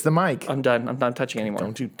 It's the mic. I'm done. I'm not touching anymore.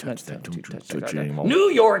 Don't you touch that. Don't you touch it anymore. New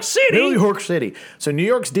York City. New York City. So New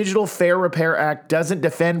York's Digital Fair Repair Act doesn't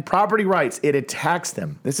defend property rights. It attacks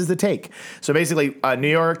them. This is the take. So basically, New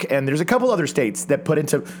York, and there's a couple other states that put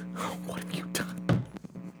into... What have you done?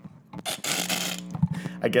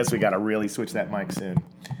 I guess we got to really switch that mic soon.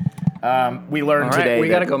 We learned today we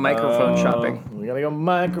got to go microphone shopping. We got to go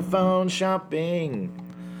microphone shopping.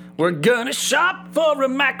 We're gonna shop for a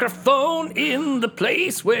microphone in the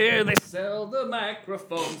place where they sell the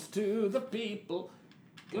microphones to the people.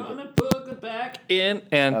 Gonna put it back in.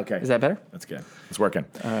 And okay, is that better? That's good. It's working.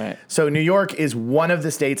 All right. So New York is one of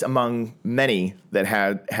the states among many that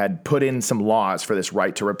had put in some laws for this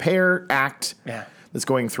Right to Repair Act. Yeah. That's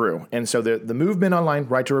going through. And so the movement online,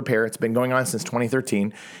 Right to Repair, it's been going on since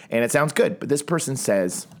 2013, and it sounds good. But this person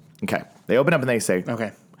says, okay, they open up and they say,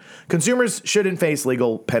 okay, consumers shouldn't face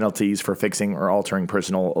legal penalties for fixing or altering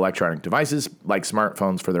personal electronic devices like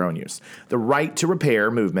smartphones for their own use. The Right to Repair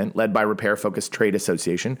movement, led by Repair Focused Trade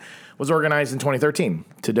Association, was organized in 2013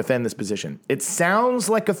 to defend this position. It sounds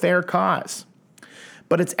like a fair cause,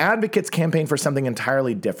 but its advocates campaign for something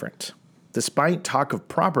entirely different. Despite talk of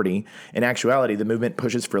property, in actuality, the movement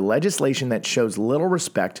pushes for legislation that shows little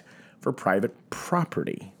respect for private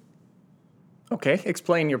property. Okay,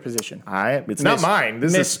 explain your position. It's not mine.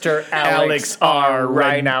 This Mr. is Alex R.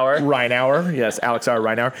 Reinauer. Yes, Alex R.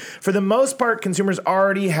 Reinauer. For the most part, consumers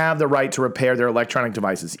already have the right to repair their electronic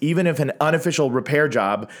devices, even if an unofficial repair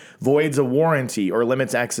job voids a warranty or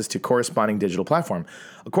limits access to corresponding digital platform.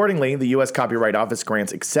 Accordingly, the U.S. Copyright Office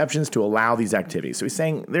grants exceptions to allow these activities. So he's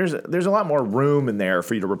saying there's a lot more room in there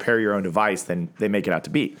for you to repair your own device than they make it out to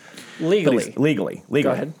be. Legally.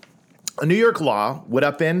 Go ahead. A New York law would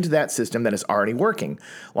upend that system that is already working.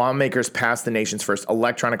 Lawmakers passed the nation's first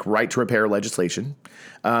electronic right to repair legislation.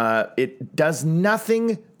 It does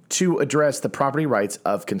nothing to address the property rights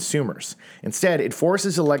of consumers. Instead, it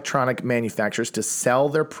forces electronic manufacturers to sell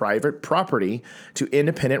their private property to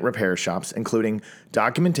independent repair shops, including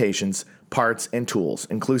documentations, parts, and tools,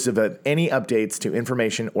 inclusive of any updates to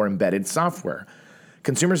information or embedded software.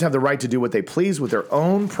 Consumers have the right to do what they please with their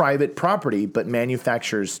own private property, but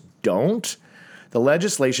manufacturers don't. The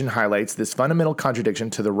legislation highlights this fundamental contradiction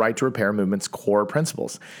to the Right to Repair movement's core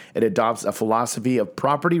principles. It adopts a philosophy of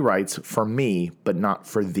property rights for me, but not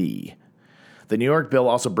for thee. The New York bill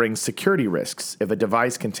also brings security risks. If a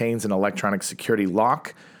device contains an electronic security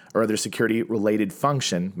lock or other security-related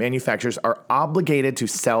function, manufacturers are obligated to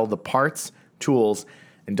sell the parts, tools,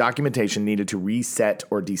 and documentation needed to reset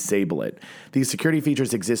or disable it. These security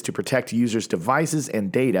features exist to protect users' devices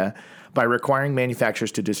and data by requiring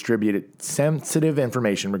manufacturers to distribute sensitive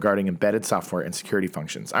information regarding embedded software and security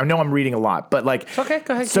functions. I know I'm reading a lot, but it's okay,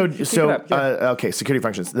 go ahead. Okay, security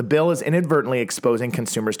functions. The bill is inadvertently exposing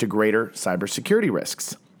consumers to greater cybersecurity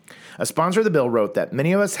risks. A sponsor of the bill wrote that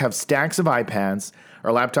many of us have stacks of iPads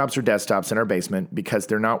or laptops or desktops in our basement because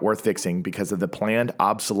they're not worth fixing because of the planned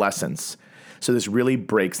obsolescence. So this really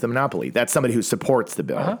breaks the monopoly. That's somebody who supports the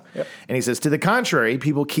bill. Yep. And he says, to the contrary,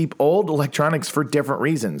 people keep old electronics for different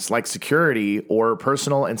reasons, like security or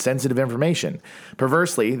personal and sensitive information.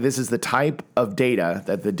 Perversely, this is the type of data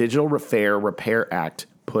that the Digital Fair Repair Act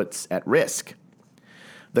puts at risk.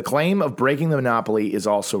 The claim of breaking the monopoly is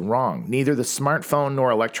also wrong. Neither the smartphone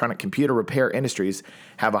nor electronic computer repair industries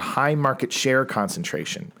have a high market share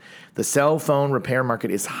concentration. The cell phone repair market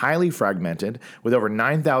is highly fragmented, with over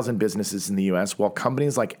 9,000 businesses in the U.S., while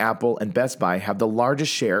companies like Apple and Best Buy have the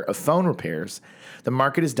largest share of phone repairs. The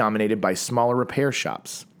market is dominated by smaller repair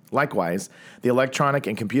shops. Likewise, the electronic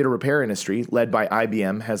and computer repair industry, led by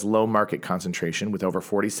IBM, has low market concentration with over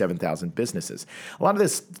 47,000 businesses. A lot of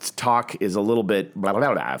this talk is a little bit blah,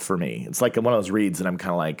 blah, blah for me. It's like one of those reads that I'm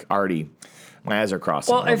kind of like already, my eyes are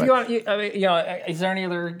crossing. Well, if you want, is there any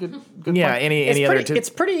other good yeah, point? any other?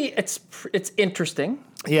 It's interesting.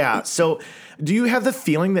 Yeah. So, do you have the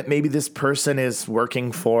feeling that maybe this person is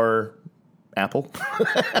working for Apple?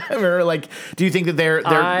 Or like, do you think that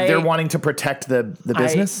they're wanting to protect the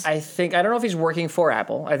business? I think, I don't know if he's working for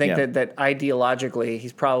Apple. I think that ideologically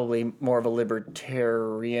he's probably more of a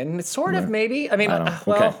libertarian. It's sort of maybe. I mean,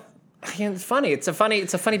 Okay. It's funny. It's a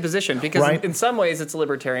funny position because Right. in some ways it's a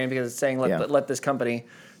libertarian because it's saying let this company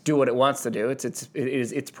do what it wants to do. It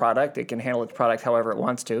is its product. It can handle its product however it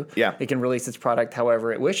wants to. Yeah. It can release its product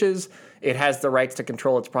however it wishes. It has the rights to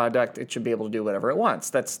control its product. It should be able to do whatever it wants.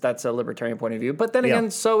 That's a libertarian point of view. But then again,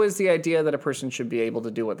 so is the idea that a person should be able to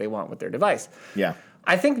do what they want with their device. Yeah.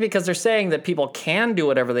 I think because they're saying that people can do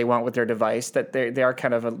whatever they want with their device, that they are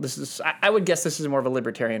kind of I would guess this is more of a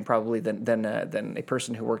libertarian probably than a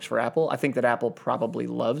person who works for Apple. I think that Apple probably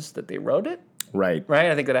loves that they wrote it. Right.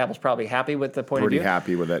 I think that Apple's probably happy with the point of view. Pretty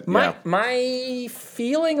happy with it. My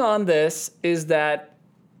feeling on this is that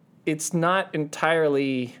it's not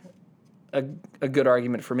entirely a good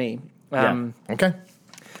argument for me. Okay.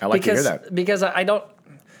 I like to hear that. Because I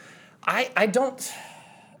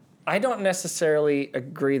don't necessarily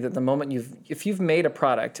agree that the moment if you've made a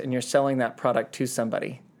product and you're selling that product to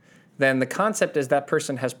somebody, then the concept is that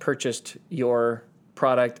person has purchased your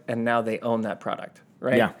product and now they own that product,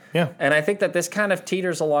 right? Yeah, yeah. And I think that this kind of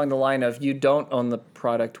teeters along the line of you don't own the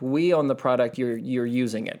product, we own the product, you're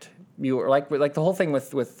using it. You like the whole thing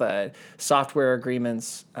with software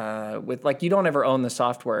agreements with you don't ever own the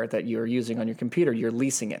software that you're using on your computer, you're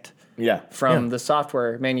leasing it. Yeah. From the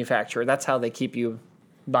software manufacturer. That's how they keep you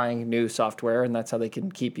buying new software, and that's how they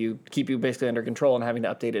can keep you basically under control and having to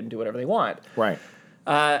update it and do whatever they want. Right.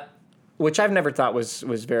 Which I've never thought was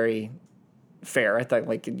very fair. I thought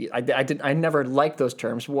I never liked those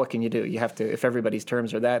terms. What can you do? You have to, if everybody's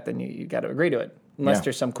terms are that, then you got to agree to it. Unless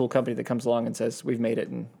there's some cool company that comes along and says we've made it.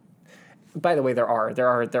 And by the way, there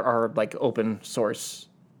are like open source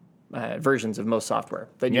versions of most software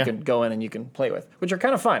that you can go in and you can play with, which are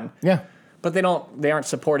kind of fun. Yeah. But they aren't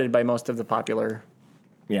supported by most of the popular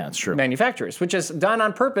it's true. manufacturers, which is done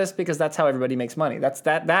on purpose because that's how everybody makes money.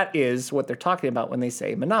 That is what they're talking about when they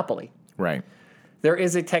say monopoly. Right.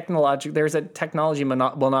 There's a technology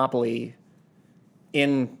monopoly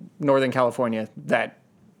in Northern California that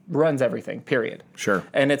runs everything, period. Sure.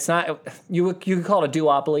 And it's not, you could call it a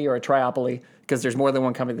duopoly or a triopoly because there's more than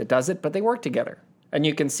one company that does it, but they work together. And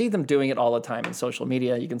you can see them doing it all the time in social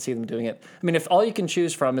media. You can see them doing it. I mean, if all you can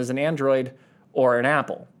choose from is an Android or an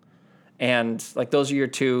Apple, and like those are your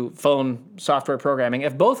two phone software programming,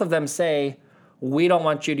 if both of them say, we don't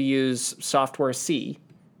want you to use software C,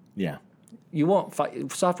 Yeah. you won't.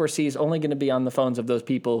 Software C is only going to be on the phones of those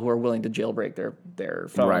people who are willing to jailbreak their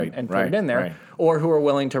phone and put it in there, or who are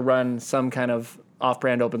willing to run some kind of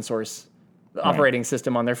off-brand open source operating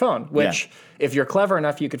system on their phone. Which, if you're clever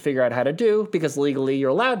enough, you could figure out how to do because legally you're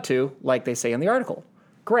allowed to, like they say in the article.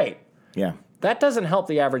 Great. Yeah. That doesn't help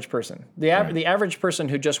the average person. The average person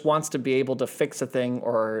who just wants to be able to fix a thing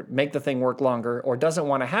or make the thing work longer or doesn't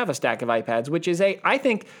want to have a stack of iPads, which is I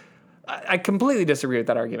think. I completely disagree with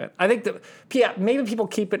that argument. I think that, maybe people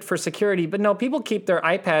keep it for security, but no, people keep their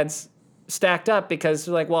iPads stacked up because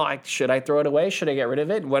they're like, well, should I throw it away? Should I get rid of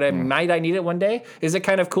it? Might I need it one day? Is it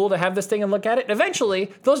kind of cool to have this thing and look at it?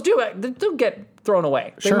 Eventually, those do get thrown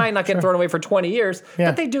away. They might not get thrown away for 20 years,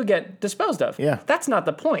 but they do get disposed of. Yeah. That's not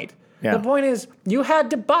the point. Yeah. The point is you had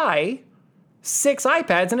to buy 6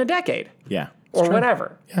 iPads in a decade. Yeah. Or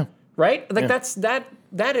whatever. Yeah. Right? Like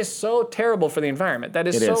that is so terrible for the environment. That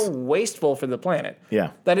is so wasteful for the planet.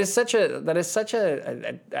 Yeah. That is such a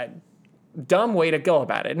dumb way to go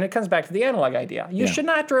about it. And it comes back to the analog idea. You should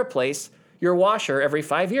not have to replace your washer every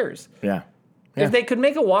 5 years. Yeah. If they could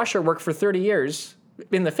make a washer work for 30 years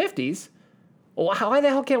in the 50s, well, why the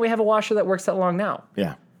hell can't we have a washer that works that long now?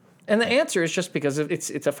 Yeah. And the answer is just because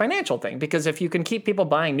it's a financial thing. Because if you can keep people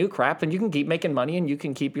buying new crap, then you can keep making money and you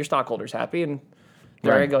can keep your stockholders happy. And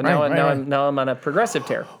There Right, I go. right, Now I'm on a progressive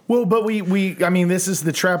tear. Well, but I mean, this is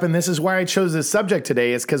the trap, and this is why I chose this subject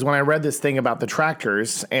today, is because when I read this thing about the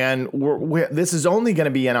tractors, and this is only going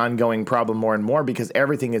to be an ongoing problem more and more because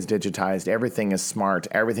everything is digitized, everything is smart,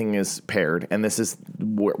 everything is paired, and this is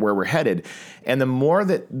where we're headed. And the more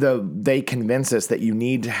that they convince us that you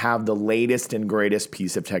need to have the latest and greatest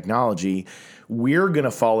piece of technology, we're going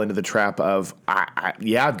to fall into the trap of,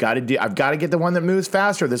 I've got to get the one that moves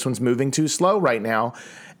faster. This one's moving too slow right now.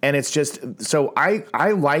 And it's just, so I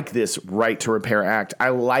like this Right to Repair Act. I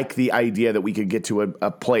like the idea that we could get to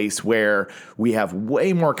a place where we have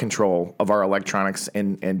way more control of our electronics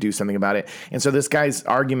and do something about it. And so this guy's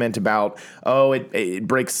argument about, it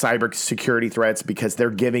breaks cyber security threats because they're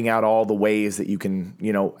giving out all the ways that you can,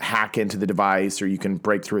 hack into the device or you can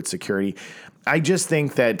break through its security. I just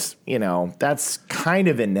think that, that's kind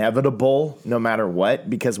of inevitable no matter what,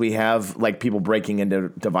 because we have like people breaking into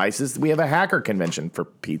devices. We have a hacker convention, for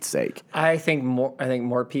Pete's sake. I think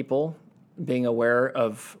more people being aware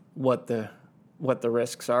of what the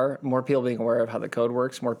risks are, more people being aware of how the code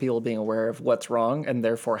works, more people being aware of what's wrong and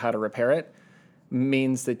therefore how to repair it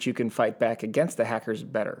means that you can fight back against the hackers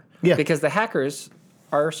better. Yeah. Because the hackers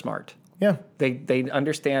are smart. Yeah. They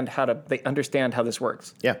understand how this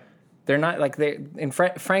works. Yeah. They're not like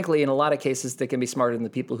frankly, in a lot of cases, they can be smarter than the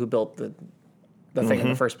people who built the thing in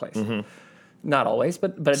the first place. Mm-hmm. Not always,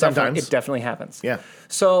 but it definitely happens. Yeah.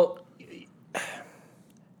 So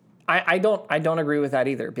I don't agree with that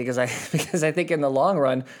either because I think in the long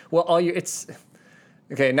run,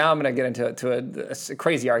 okay. Now I'm going to get into a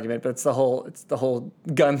crazy argument, but it's the whole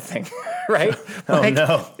gun thing, right?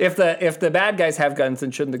 No. If the bad guys have guns,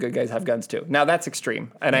 then shouldn't the good guys have guns too? Now that's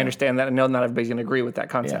extreme, and I understand that. I know not everybody's going to agree with that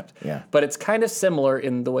concept. Yeah. But it's kind of similar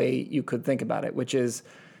in the way you could think about it, which is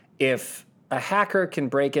if a hacker can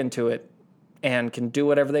break into it and can do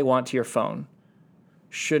whatever they want to your phone,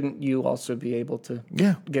 shouldn't you also be able to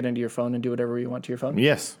get into your phone and do whatever you want to your phone?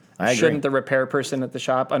 Yes. I agree. Shouldn't the repair person at the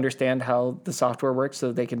shop understand how the software works so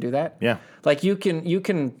that they can do that? Yeah. Like you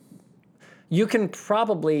can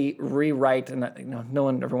probably rewrite, and no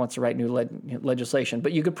one ever wants to write new legislation,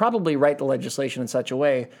 but you could probably write the legislation in such a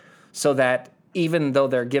way so that even though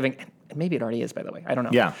they're giving, maybe it already is, by the way, I don't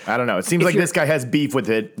know. Yeah, I don't know. It seems like this guy has beef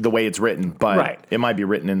with it the way it's written, but it might be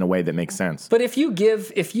written in a way that makes sense. But if you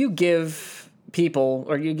give people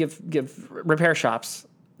or you give repair shops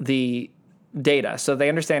the data so they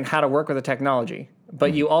understand how to work with the technology,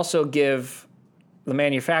 but you also give the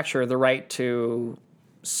manufacturer the right to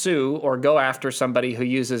sue or go after somebody who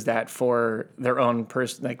uses that for their own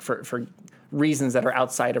for reasons that are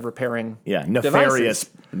outside of repairing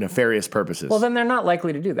nefarious purposes. Well, then they're not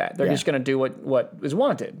likely to do that. They're just going to do what is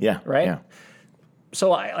wanted. Yeah. Right. Yeah.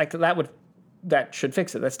 So that should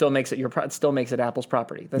fix it. That still makes it it still makes it Apple's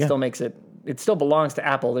property. That still makes it still belongs to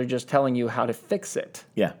Apple. They're just telling you how to fix it.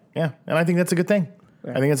 Yeah. Yeah. And I think that's a good thing.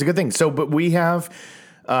 I think that's a good thing. So, but we have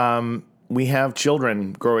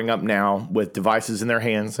children growing up now with devices in their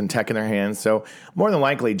hands and tech in their hands. So more than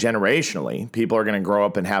likely, generationally, people are going to grow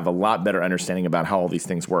up and have a lot better understanding about how all these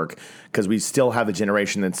things work, because we still have a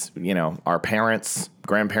generation that's, our parents,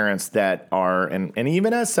 grandparents that are, and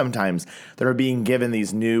even us sometimes, that are being given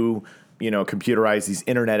these new, computerized, these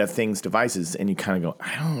Internet of Things devices. And you kind of go,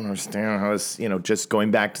 I don't understand how this, just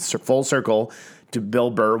going back to full circle to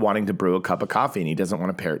Bill Burr wanting to brew a cup of coffee and he doesn't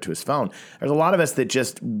want to pair it to his phone. There's a lot of us that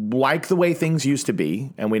just like the way things used to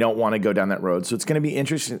be and we don't want to go down that road. So it's going to be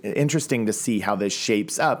interesting to see how this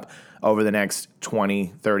shapes up over the next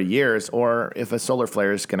 20, 30 years, or if a solar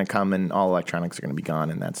flare is going to come and all electronics are going to be gone,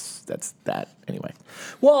 and that's that anyway.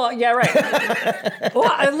 Well, yeah, right.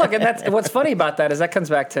 Well, look, and that's what's funny about that is that comes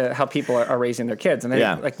back to how people are raising their kids, and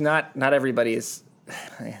not everybody is.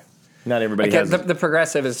 Not everybody has the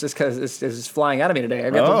progressive is just because it's flying out of me today.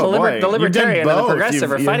 I've got the libertarian and the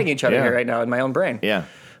progressive are fighting each other here right now in my own brain. Yeah.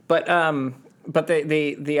 But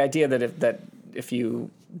the idea that if you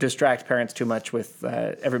distract parents too much with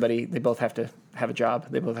everybody, they both have to have a job,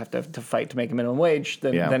 they both have to fight to make a minimum wage,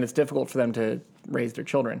 then it's difficult for them to raise their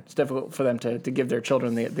children. It's difficult for them to give their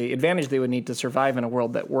children the advantage they would need to survive in a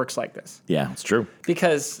world that works like this. Yeah, it's true.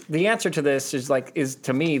 Because the answer to this is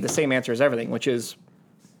to me the same answer as everything, which is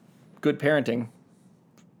good parenting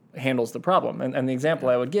handles the problem. And the example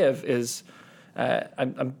I would give is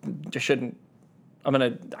I'm going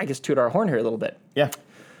to, I guess, toot our horn here a little bit. Yeah.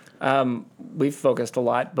 We've focused a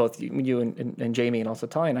lot, both you and Jamie and also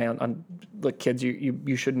Tali and I, on look, kids,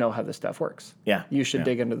 you should know how this stuff works. Yeah. You should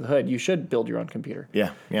dig into the hood. You should build your own computer.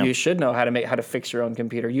 Yeah. You should know how to fix your own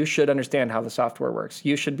computer. You should understand how the software works.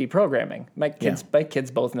 You should be programming. My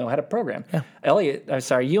kids both know how to program.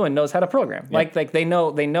 Yeah. Ewan knows how to program. Yeah. Like they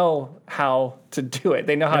know how to do it.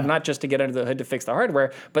 They know how not just to get under the hood to fix the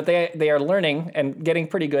hardware, but they are learning and getting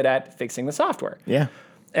pretty good at fixing the software. Yeah.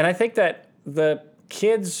 And I think that the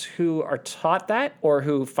kids who are taught that or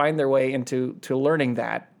who find their way into learning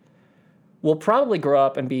that will probably grow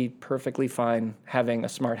up and be perfectly fine having a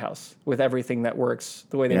smart house with everything that works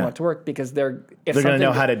the way they want it to work, because they're going to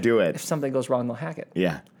know how to do it. If something goes wrong, they'll hack it.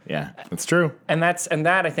 Yeah, that's true. And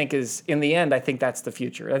that I think is, in the end, I think that's the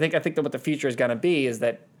future. I think that what the future is going to be is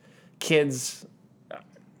that kids,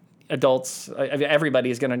 adults, everybody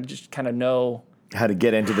is going to just kind of know how to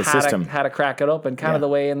get into the system, how to crack it open, kind of the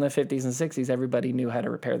way in the 50s and 60s everybody knew how to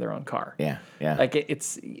repair their own car. Yeah. Like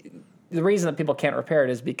it's the reason that people can't repair it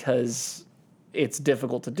is because it's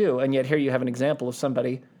difficult to do, and yet here you have an example of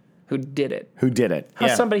somebody who did it.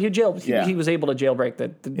 Somebody who he was able to jailbreak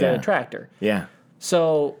the tractor. Yeah.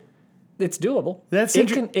 So it's doable.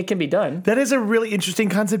 It can be done. That is a really interesting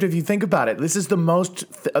concept if you think about it. This is the most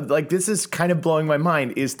this is kind of blowing my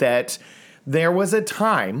mind, is that there was a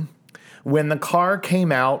time when the car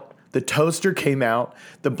came out, the toaster came out,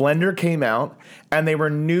 the blender came out, and they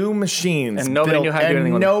were new machines. And nobody knew how to do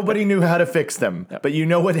anything with them. Nobody knew how to fix them. Yep. But you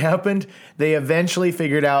know what happened? They eventually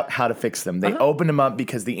figured out how to fix them. They opened them up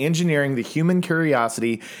because the engineering, the human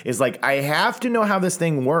curiosity is like, I have to know how this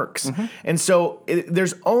thing works. Mm-hmm. And so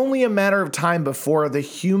there's only a matter of time before the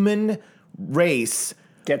human race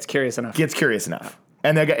gets curious enough.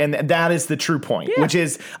 And that is the true point, which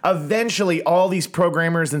is eventually all these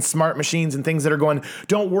programmers and smart machines and things that are going,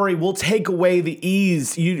 don't worry, we'll take away the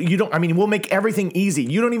ease. We'll make everything easy.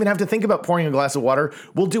 You don't even have to think about pouring a glass of water.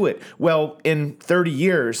 We'll do it. Well, in 30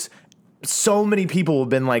 years, so many people have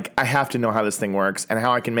been like, I have to know how this thing works and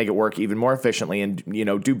how I can make it work even more efficiently and,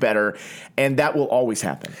 do better. And that will always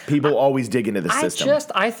happen. People always dig into the system.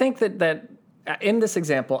 I think that in this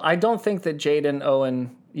example, I don't think that Jaden,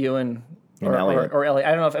 Owen, Ewan, or Elliot.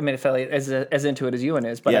 I don't know if Elliot is as into it as Ewan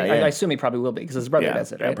is, but I assume he probably will be because his brother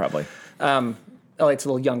does it, right? Yeah, probably. Elliot's a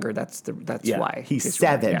little younger. That's why he's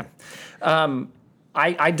 7.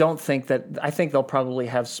 I don't think that. I think they'll probably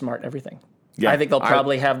have smart everything. Yeah, I think they'll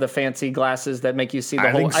probably have the fancy glasses that make you see the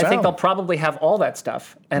whole. I think they'll probably have all that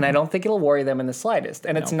stuff, and I don't think it'll worry them in the slightest.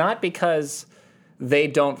 And it's not because they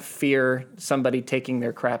don't fear somebody taking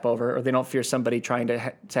their crap over, or they don't fear somebody trying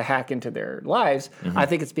to hack into their lives. Mm-hmm. I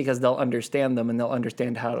think it's because they'll understand them and they'll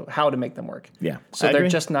understand how to make them work. Yeah. So they're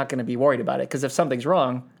just not going to be worried about it, because if something's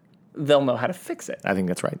wrong, they'll know how to fix it. I think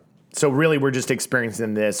that's right. So really, we're just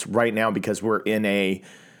experiencing this right now because we're in a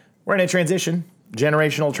transition,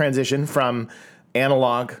 generational transition from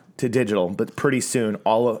analog to digital. But pretty soon,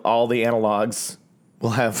 all the analogs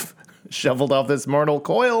will have shoveled off this mortal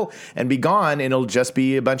coil and be gone, and it'll just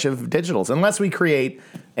be a bunch of digitals, unless we create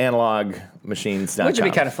analog machines. Which would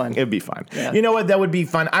be kind of fun. It'd be fun. Yeah. You know what? That would be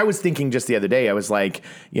fun. I was thinking just the other day, I was like,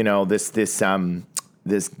 this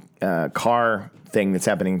car thing that's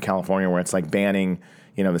happening in California where it's like banning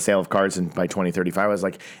the sale of cars by 2035. I was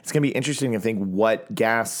like, it's going to be interesting to think what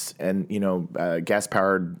gas and,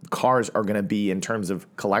 gas-powered cars are going to be in terms of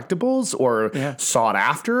collectibles or sought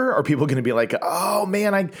after. Are people going to be like, oh,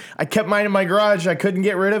 man, I kept mine in my garage. I couldn't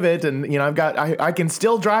get rid of it. And, I can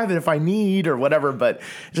still drive it if I need or whatever. But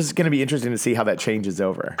it's just going to be interesting to see how that changes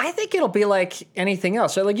over. I think it'll be like anything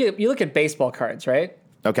else. So, like you look at baseball cards, right?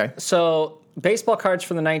 Okay. So baseball cards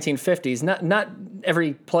from the 1950s, not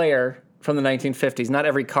every player from the 1950s, not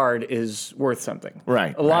every card is worth something.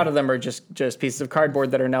 Right. A lot of them are just pieces of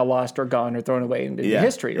cardboard that are now lost or gone or thrown away into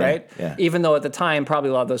history, right? Yeah. Even though at the time,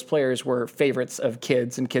 probably a lot of those players were favorites of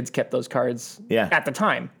kids, and kids kept those cards at the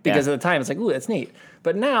time. Because at the time, it's like, ooh, that's neat.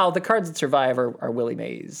 But now, the cards that survive are Willie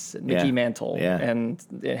Mays, Mickey Mantle, and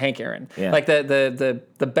Hank Aaron. Yeah. Like the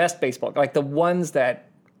best baseball, like the ones that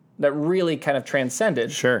really kind of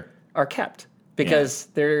transcended are kept. Because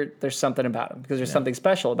there's something about them, because there's something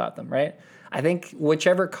special about them, right? I think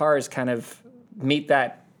whichever cars kind of meet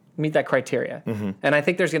that criteria, and I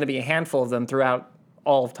think there's going to be a handful of them throughout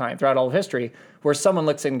all of time, throughout all of history, where someone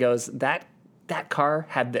looks in and goes, that car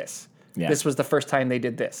had this, Yeah. This was the first time they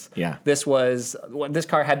did this. Yeah. This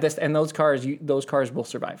car had this, and those cars will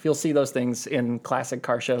survive. You'll see those things in classic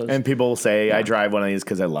car shows. And people will say, I drive one of these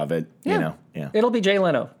because I love it. Yeah. You know? Yeah. It'll be Jay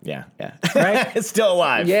Leno. Yeah. Right? It's still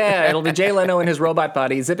alive. Yeah, it'll be Jay Leno in his robot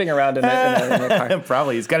body zipping around in a car.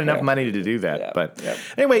 Probably. He's got enough money to do that. Yeah. But Yep.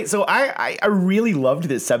 anyway, so I really loved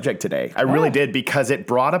this subject today. I really did, because it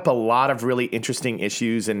brought up a lot of really interesting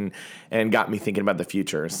issues and got me thinking about the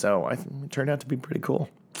future. So it turned out to be pretty cool.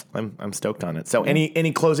 I'm stoked on it. So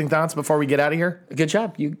any closing thoughts before we get out of here? Good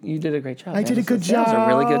job. You did a great job. I did a good job.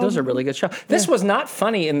 Those are really good shows. This was not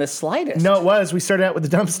funny in the slightest. No, it was. We started out with the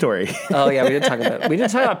dump story. Oh yeah, we did talk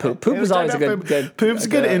about poop. Poop was always a good Poop's a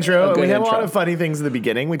good intro. good We had a lot intro. of funny things in the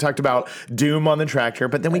beginning. We talked about Doom on the tractor,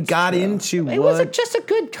 but then we got into It was just a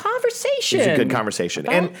good conversation. It was a good conversation.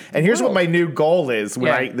 About And here's what world. my new goal is.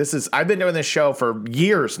 Yeah. I've been doing this show for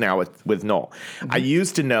years now with Noel. I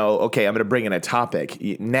used to know, okay, I'm going to bring in a topic.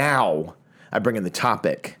 Now I bring in the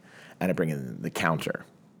topic and I bring in the counter.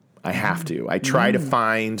 I have to. I try to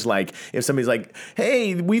find, like, if somebody's like,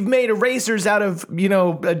 hey, we've made erasers out of,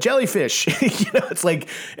 a jellyfish. It's like,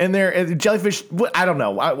 and they're jellyfish. I don't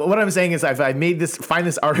know. What I'm saying is, if I find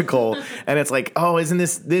this article and it's like, oh, isn't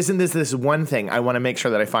this one thing? I want to make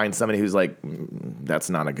sure that I find somebody who's like,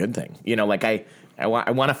 that's not a good thing. I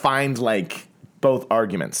want to find, like, both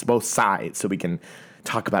arguments, both sides, so we can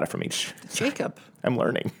talk about it from each. Jacob. I'm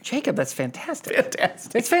learning. Jacob, that's fantastic.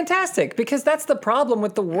 Fantastic. It's fantastic because that's the problem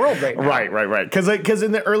with the world right now. Right. Because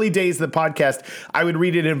in the early days of the podcast, I would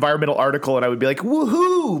read an environmental article and I would be like,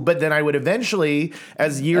 woohoo! But then I would eventually,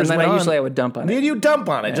 as years And then went on, usually I would dump on it. You dump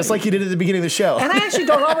on it, just like you did at the beginning of the show. And I actually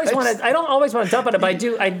don't always want to. I don't always want to dump on it, but I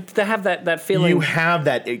do. I have that feeling. You have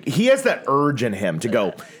that. He has that urge in him to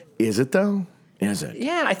go. Is it though? Is it?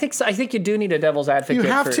 Yeah, I think so. I think you do need a devil's advocate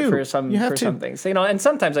for some things. And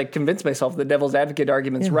sometimes I convince myself the devil's advocate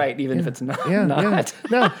argument's right, even if it's not. Yeah.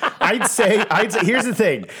 No, I'd say. Here's the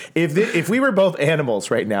thing: if we were both animals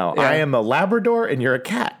right now, I am a Labrador and you're a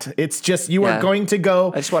cat. It's just you are going to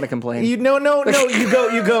go. I just want to complain. No.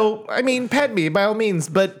 You go. I mean, pet me by all means,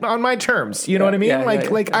 but on my terms. You know what I mean?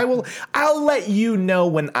 Yeah. I'll let you know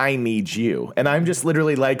when I need you, and I'm just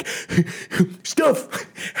literally like, stuff.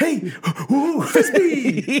 Hey, ooh.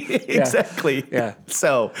 Exactly. Yeah.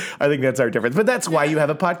 So I think that's our difference. But that's why you have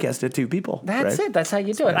a podcast at two people. That's right? it. That's how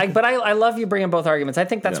you do it. But I love you bringing both arguments. I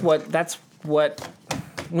think that's what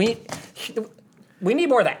we need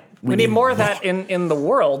more of that. We need more of that in the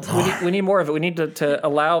world. We need more of it. We need to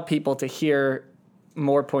allow people to hear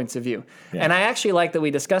more points of view. Yeah. And I actually like that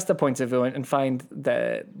we discuss the points of view and find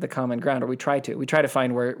the common ground, or we try to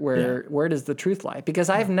find where does the truth lie? Because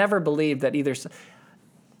I've never believed that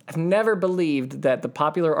I've never believed that the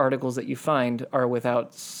popular articles that you find are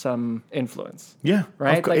without some influence. Yeah.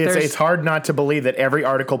 Right? It's hard not to believe that every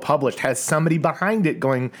article published has somebody behind it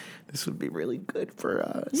going, this would be really good for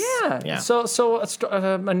us. Yeah. So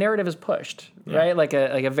a narrative is pushed, right? Like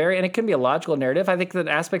a very, and it can be a logical narrative. I think that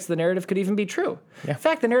aspects of the narrative could even be true. Yeah. In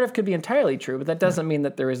fact, the narrative could be entirely true, but that doesn't mean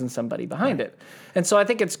that there isn't somebody behind it. And so I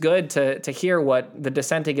think it's good to hear what the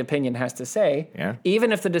dissenting opinion has to say,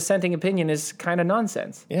 even if the dissenting opinion is kind of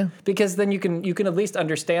nonsense. Yeah. Because then you can at least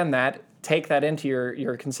understand that, take that into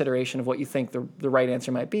your consideration of what you think the right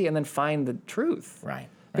answer might be, and then find the truth. Right.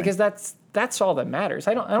 Because that's all that matters.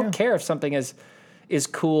 I don't care if something is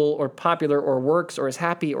cool or popular or works or is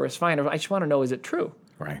happy or is fine. I just want to know, is it true?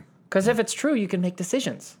 Right. Because if it's true, you can make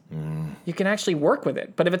decisions. You can actually work with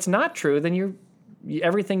it. But if it's not true, then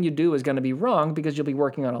everything you do is going to be wrong because you'll be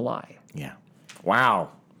working on a lie. Yeah.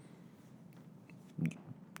 Wow.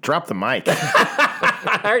 Drop the mic.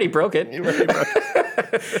 I already broke it.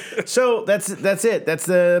 So that's it. That's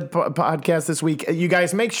the podcast this week. You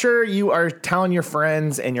guys, make sure you are telling your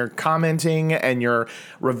friends and you're commenting and you're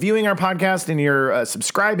reviewing our podcast and you're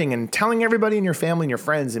subscribing and telling everybody in your family and your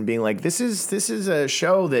friends and being like, this is a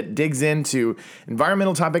show that digs into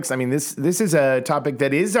environmental topics. I mean, this is a topic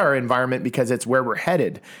that is our environment because it's where we're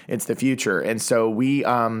headed. It's the future. And so we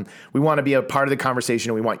want to be a part of the conversation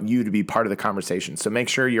and we want you to be part of the conversation. So make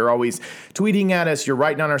sure you're always tweeting at us. You're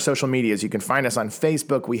writing on our social medias. You can find us on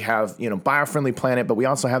Facebook. We have, Biofriendly Planet, but we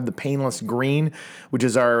also have the Painless Green, which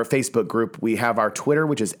is our Facebook group. We have our Twitter,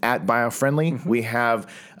 which is @biofriendly. Mm-hmm. We have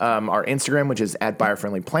our Instagram, which is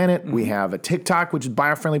 @biofriendly planet. Mm-hmm. We have a TikTok, which is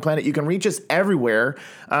Biofriendly Planet. You can reach us everywhere.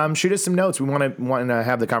 Shoot us some notes. We want to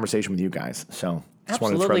have the conversation with you guys. So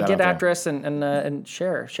absolutely, get after us and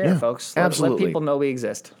share, folks. Absolutely, let people know we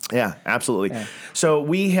exist. Yeah, absolutely. Yeah. So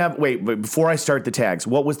we have. Wait, before I start the tags,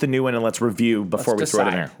 what was the new one? And let's review before we throw it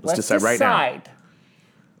in there. Let's decide right now.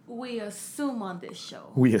 We assume on this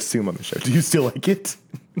show. We assume on the show. Do you still like it?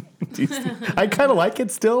 I kind of like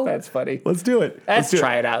it still. That's funny. Let's do it. Let's do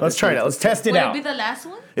try it out. Let's try it out. Let's test it Will out. it be the last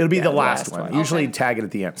one? It'll be the the last last one. one. Usually Okay. tag it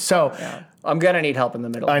at the end. So I'm gonna need help in the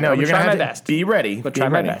middle. I know I'm you're try gonna my have to best. be ready. But Be try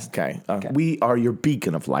my ready. best. Okay. We are your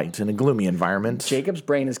beacon of light in a gloomy environment. Jacob's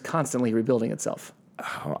brain is constantly rebuilding itself.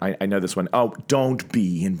 Oh, I know this one. Oh, don't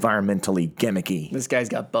be environmentally gimmicky. This guy's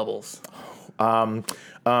got bubbles. And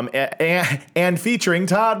featuring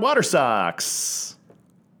Todd Watersocks.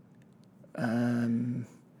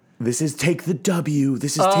 This is Take the W.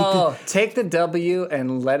 This is Take the W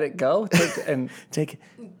and let it go. Take.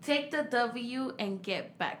 Take the W and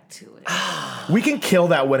get back to it. We can kill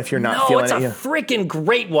that one if you're not No, feeling it's it. a freaking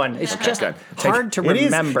great one. It's just Good. hard to It is-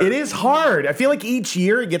 remember. It is hard. I feel like each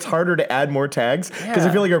year it gets harder to add more tags because I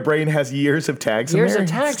Yeah. feel like our brain has years of tags. Years in there. of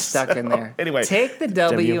tags stuck in there. Anyway, take the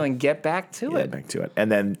W and get back to Yeah, it. back to it.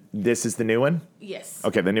 And then this is the new one. Yes.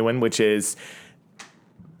 Okay, the new one, which is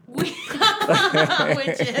Which is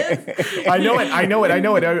I know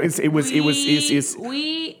it. It was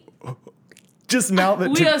we just now that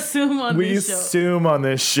we assume on we this show. assume on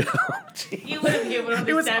this show. You wouldn't be able to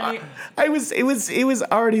It was understand me. it was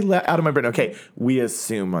already out of my brain. Okay, we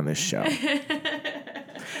assume on this show.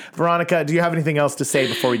 Veronica, do you have anything else to say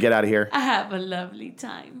before we get out of here? I have a lovely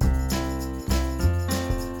time.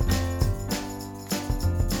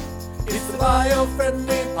 It's the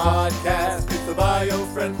Bio-Friendly Podcast. It's the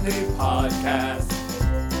Bio-Friendly Podcast.